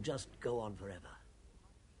 and he'll just go on forever.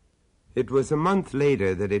 It was a month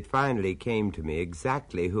later that it finally came to me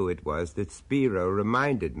exactly who it was that Spiro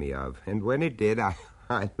reminded me of. And when it did, I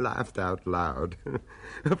laughed out loud.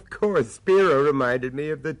 Of course, Spiro reminded me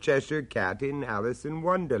of the Cheshire Cat in Alice in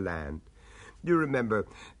Wonderland. You remember,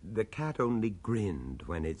 the cat only grinned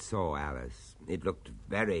when it saw Alice. It looked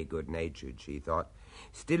very good-natured, she thought.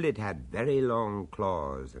 Still, it had very long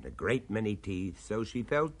claws and a great many teeth, so she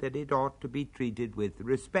felt that it ought to be treated with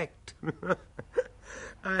respect.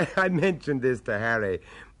 I mentioned this to Harry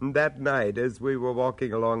that night as we were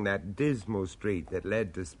walking along that dismal street that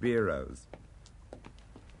led to Spiro's.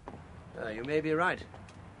 You may be right,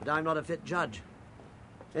 but I'm not a fit judge.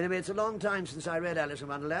 Anyway, it's a long time since I read Alice in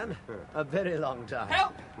Wonderland. A very long time.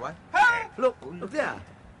 Help! What? Help! Look there.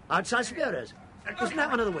 Outside Spiro's. Isn't that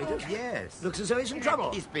one of the waiters? Yes. Looks as though he's in trouble.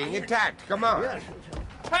 He's being attacked. Come on. Yes.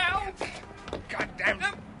 Help! Goddamn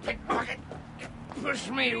pickpocket. Push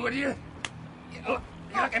me, will you? You're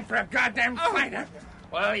looking for a goddamn fighter.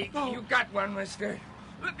 Well, you got one, mister.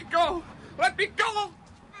 Let me go. Let me go.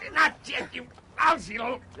 Not yet, you lousy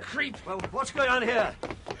little creep. Well, what's going on here?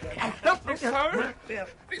 Help me, sir.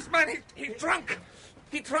 This man, he's drunk.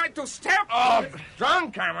 He tried to stab me. Oh,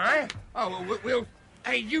 drunk, am I? Oh, we'll...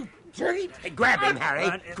 Hey, you dirty... Hey, grab him,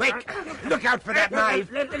 Harry. Quick. Look out for that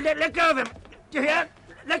knife. Let go of him. Do you hear?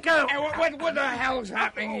 Let go. Hey, what the hell's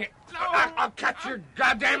happening here? I'll cut your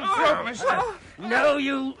goddamn throat, mister. No,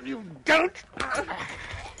 you don't.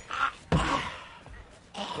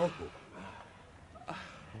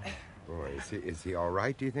 Boy, is he all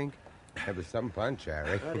right, do you think? That was some punch,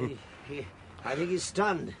 Harry. Well, I think he's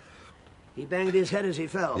stunned. He banged his head as he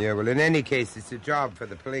fell. Yeah, well, in any case, it's a job for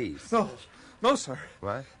the police. No, sir.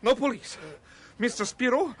 What? No police. Mr.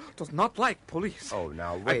 Spiro does not like police. Oh,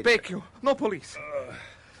 now, wait. I beg you, no police.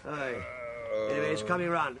 Anyway, he's coming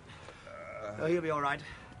round. He'll be all right.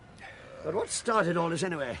 But what started all this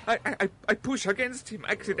anyway? I pushed against him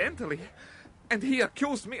accidentally, and he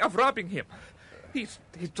accused me of robbing him. He's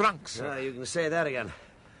drunk, sir. You can say that again.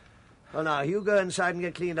 Well, now, you go inside and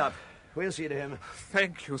get cleaned up. We'll see to him.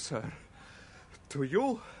 Thank you, sir. To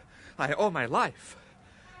you, I owe my life.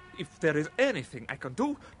 If there is anything I can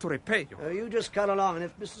do to repay you... You just cut along, and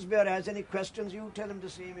if Mrs. Berry has any questions, you tell him to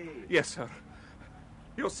see me. Yes, sir.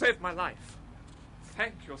 You saved my life.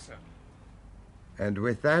 Thank you, sir. And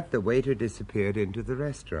with that, the waiter disappeared into the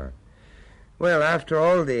restaurant. Well, after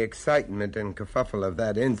all the excitement and kerfuffle of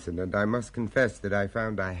that incident, I must confess that I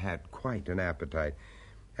found I had quite an appetite.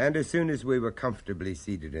 And as soon as we were comfortably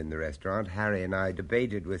seated in the restaurant, Harry and I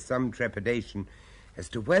debated with some trepidation as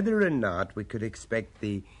to whether or not we could expect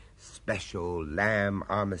the special lamb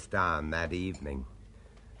armistan that evening.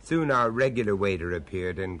 Soon our regular waiter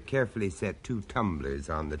appeared and carefully set 2 tumblers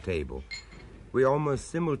on the table. We almost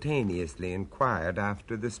simultaneously inquired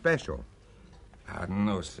after the special.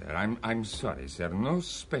 No, sir. I'm sorry, sir. No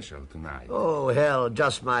special tonight. Oh, hell,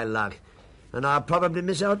 just my luck. And I'll probably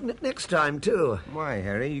miss out on it next time, too. Why,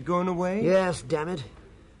 Harry? You going away? Yes, damn it.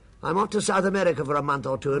 I'm off to South America for a month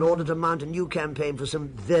or two in order to mount a new campaign for some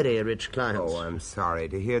very rich clients. Oh, I'm sorry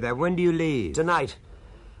to hear that. When do you leave? Tonight.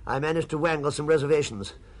 I managed to wangle some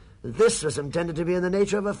reservations. This was intended to be in the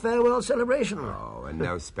nature of a farewell celebration. Oh, and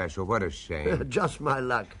no special. What a shame. Just my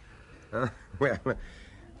luck. Well,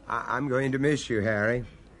 I'm going to miss you, Harry.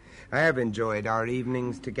 I have enjoyed our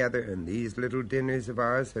evenings together, and these little dinners of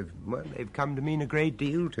ours they've come to mean a great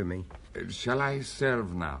deal to me. Shall I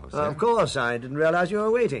serve now, sir? Of course, I didn't realize you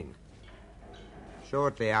were waiting.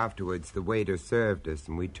 Shortly afterwards, the waiter served us,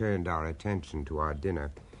 and we turned our attention to our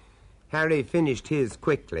dinner. Harry finished his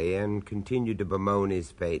quickly and continued to bemoan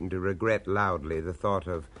his fate and to regret loudly the thought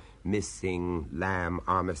of missing lamb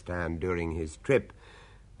armistan during his trip.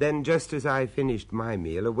 Then, just as I finished my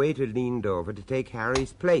meal, a waiter leaned over to take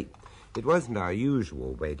Harry's plate. It wasn't our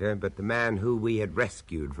usual waiter, but the man who we had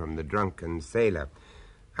rescued from the drunken sailor.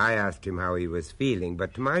 I asked him how he was feeling,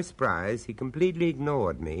 but to my surprise, he completely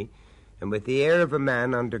ignored me, and with the air of a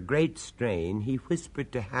man under great strain, he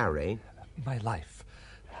whispered to Harry, "My life.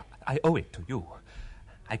 I owe it to you.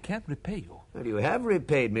 I can't repay you." Well, you have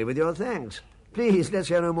repaid me with your thanks. Please, let's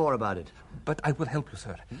hear no more about it. But I will help you,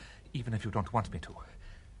 sir, even if you don't want me to.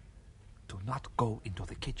 Do not go into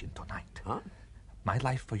the kitchen tonight. Huh? My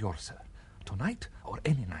life for yours, sir. Tonight or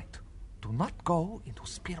any night. Do not go into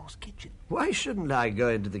Spiro's kitchen. Why shouldn't I go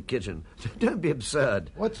into the kitchen? Don't be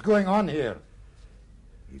absurd. What's going on here?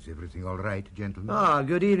 Is everything all right, gentlemen?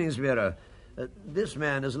 Good evening, Spiro. This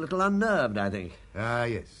man is a little unnerved, I think.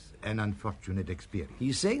 Yes. An unfortunate experience.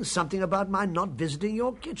 He's saying something about my not visiting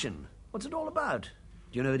your kitchen. What's it all about?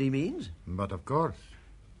 Do you know what he means? But of course.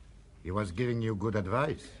 He was giving you good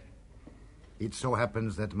advice. It so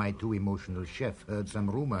happens that my too emotional chef heard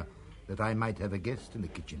some rumor that I might have a guest in the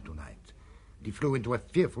kitchen tonight. He flew into a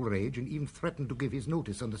fearful rage and even threatened to give his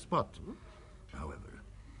notice on the spot. However,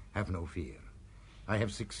 have no fear. I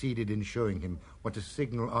have succeeded in showing him what a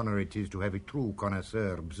signal honor it is to have a true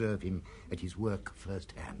connoisseur observe him at his work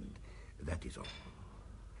firsthand. That is all.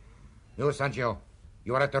 No, Sancho,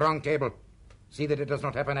 you are at the wrong table. See that it does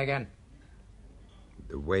not happen again.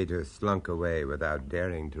 The waiter slunk away without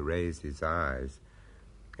daring to raise his eyes,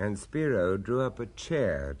 and Spiro drew up a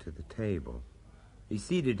chair to the table. He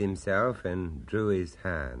seated himself and drew his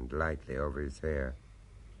hand lightly over his hair.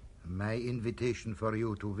 My invitation for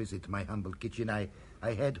you to visit my humble kitchen, I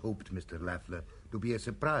had hoped, Mr. Lafleur, to be a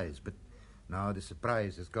surprise, but now the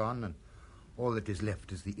surprise is gone, and all that is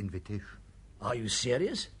left is the invitation. Are you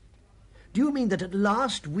serious? Do you mean that at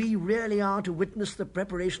last we really are to witness the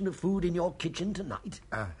preparation of food in your kitchen tonight?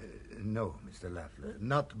 No, Mr. Lafleur,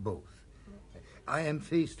 not both. I am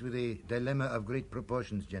faced with a dilemma of great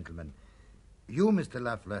proportions, gentlemen. You, Mr.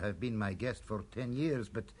 Lafleur, have been my guest for 10 years,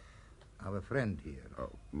 but our friend here...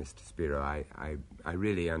 Oh, Mr. Spiro, I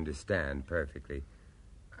really understand perfectly.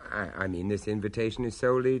 I mean, this invitation is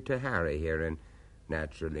solely to Harry here, and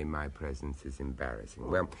naturally my presence is embarrassing.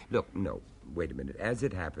 Well, look, no, wait a minute. As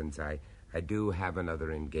it happens, I do have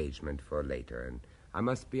another engagement for later, and I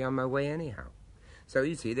must be on my way anyhow. So,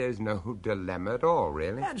 you see, there's no dilemma at all,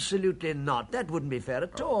 really. Absolutely not. That wouldn't be fair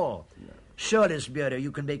at all. No. Surely, Spiro,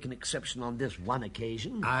 you can make an exception on this one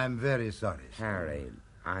occasion. I'm very sorry, Harry,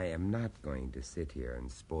 I am not going to sit here and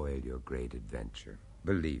spoil your great adventure.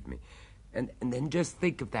 Believe me. And then just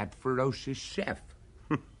think of that ferocious chef.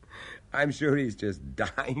 I'm sure he's just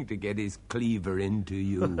dying to get his cleaver into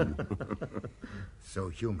you. So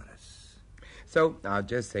humorous. So I'll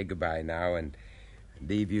just say goodbye now and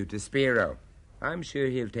leave you to Spiro. I'm sure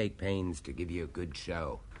he'll take pains to give you a good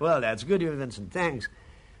show. Well, that's good of you, Vincent. Thanks.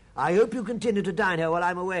 I hope you continue to dine here while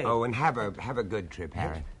I'm away. Oh, and have a good trip,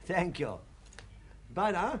 Harry. Thank you.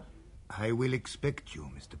 Bye now. I will expect you,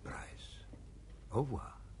 Mr. Price. Au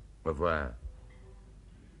revoir. Au revoir.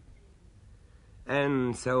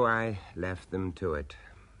 And so I left them to it,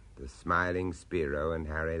 the smiling Spiro and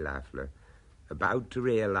Harry Lafleur, about to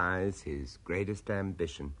realize his greatest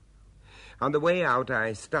ambition. On the way out,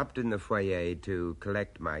 I stopped in the foyer to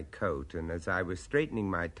collect my coat, and as I was straightening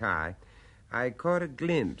my tie, I caught a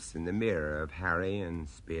glimpse in the mirror of Harry and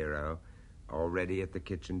Spiro, already at the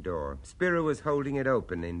kitchen door. Spiro was holding it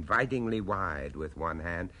open, invitingly wide with one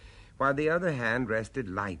hand, while the other hand rested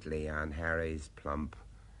lightly on Harry's plump,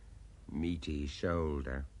 meaty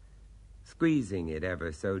shoulder, squeezing it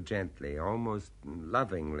ever so gently, almost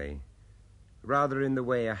lovingly, rather in the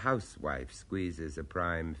way a housewife squeezes a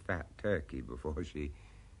prime fat turkey before she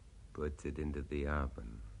puts it into the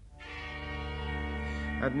oven.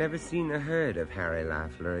 I've never seen or heard of Harry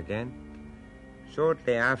Lafleur again.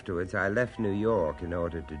 Shortly afterwards, I left New York in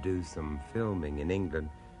order to do some filming in England.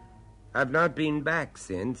 I've not been back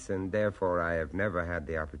since, and therefore I have never had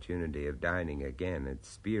the opportunity of dining again at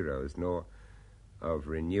Spiro's, nor of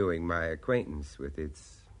renewing my acquaintance with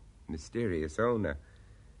its mysterious owner.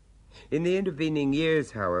 In the intervening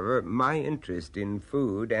years, however, my interest in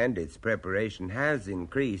food and its preparation has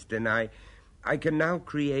increased, and I can now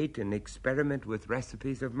create and experiment with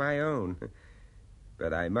recipes of my own.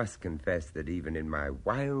 But I must confess that even in my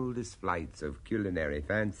wildest flights of culinary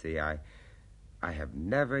fancy, I have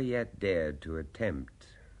never yet dared to attempt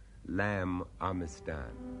lamb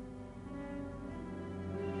amistad.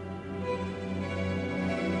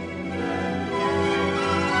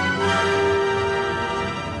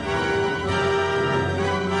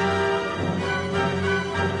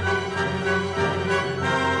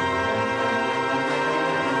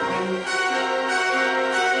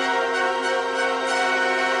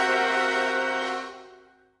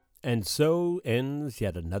 And so ends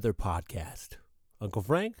yet another podcast. Uncle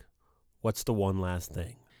Frank, what's the one last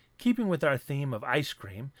thing? Keeping with our theme of ice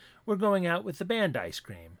cream, we're going out with the band Ice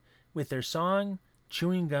Cream with their song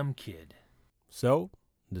Chewing Gum Kid. So,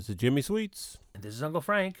 this is Jimmy Sweets. And this is Uncle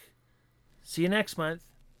Frank. See you next month.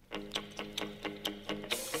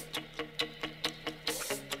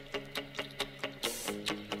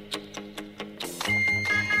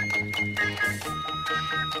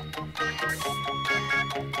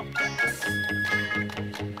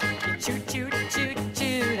 Chew, chew, chew,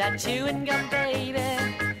 chew that chewing gum, baby.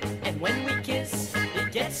 And when we kiss,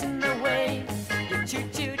 it gets in the way. You chew,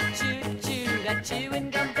 chew, chew, chew that chewing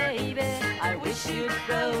gum, baby. I wish you'd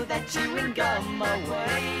throw that chewing gum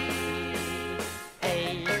away.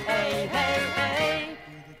 Hey, hey, hey, hey.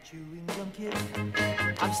 You're the chewing gum kid.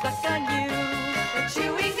 I'm stuck on you, the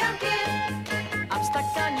chewing gum kid. I'm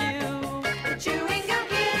stuck on you, the chewing gum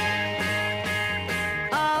kid.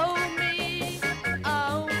 Oh, me,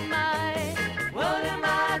 oh, my, what am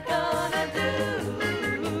I gonna do?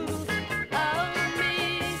 Oh, me,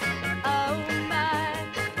 oh,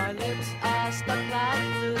 my lips are stuck like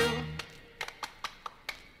glue.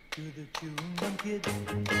 You're the chewing gum kid.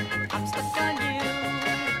 I'm stuck on you,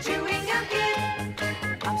 chewing gum kid.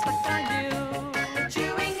 I'm stuck on you.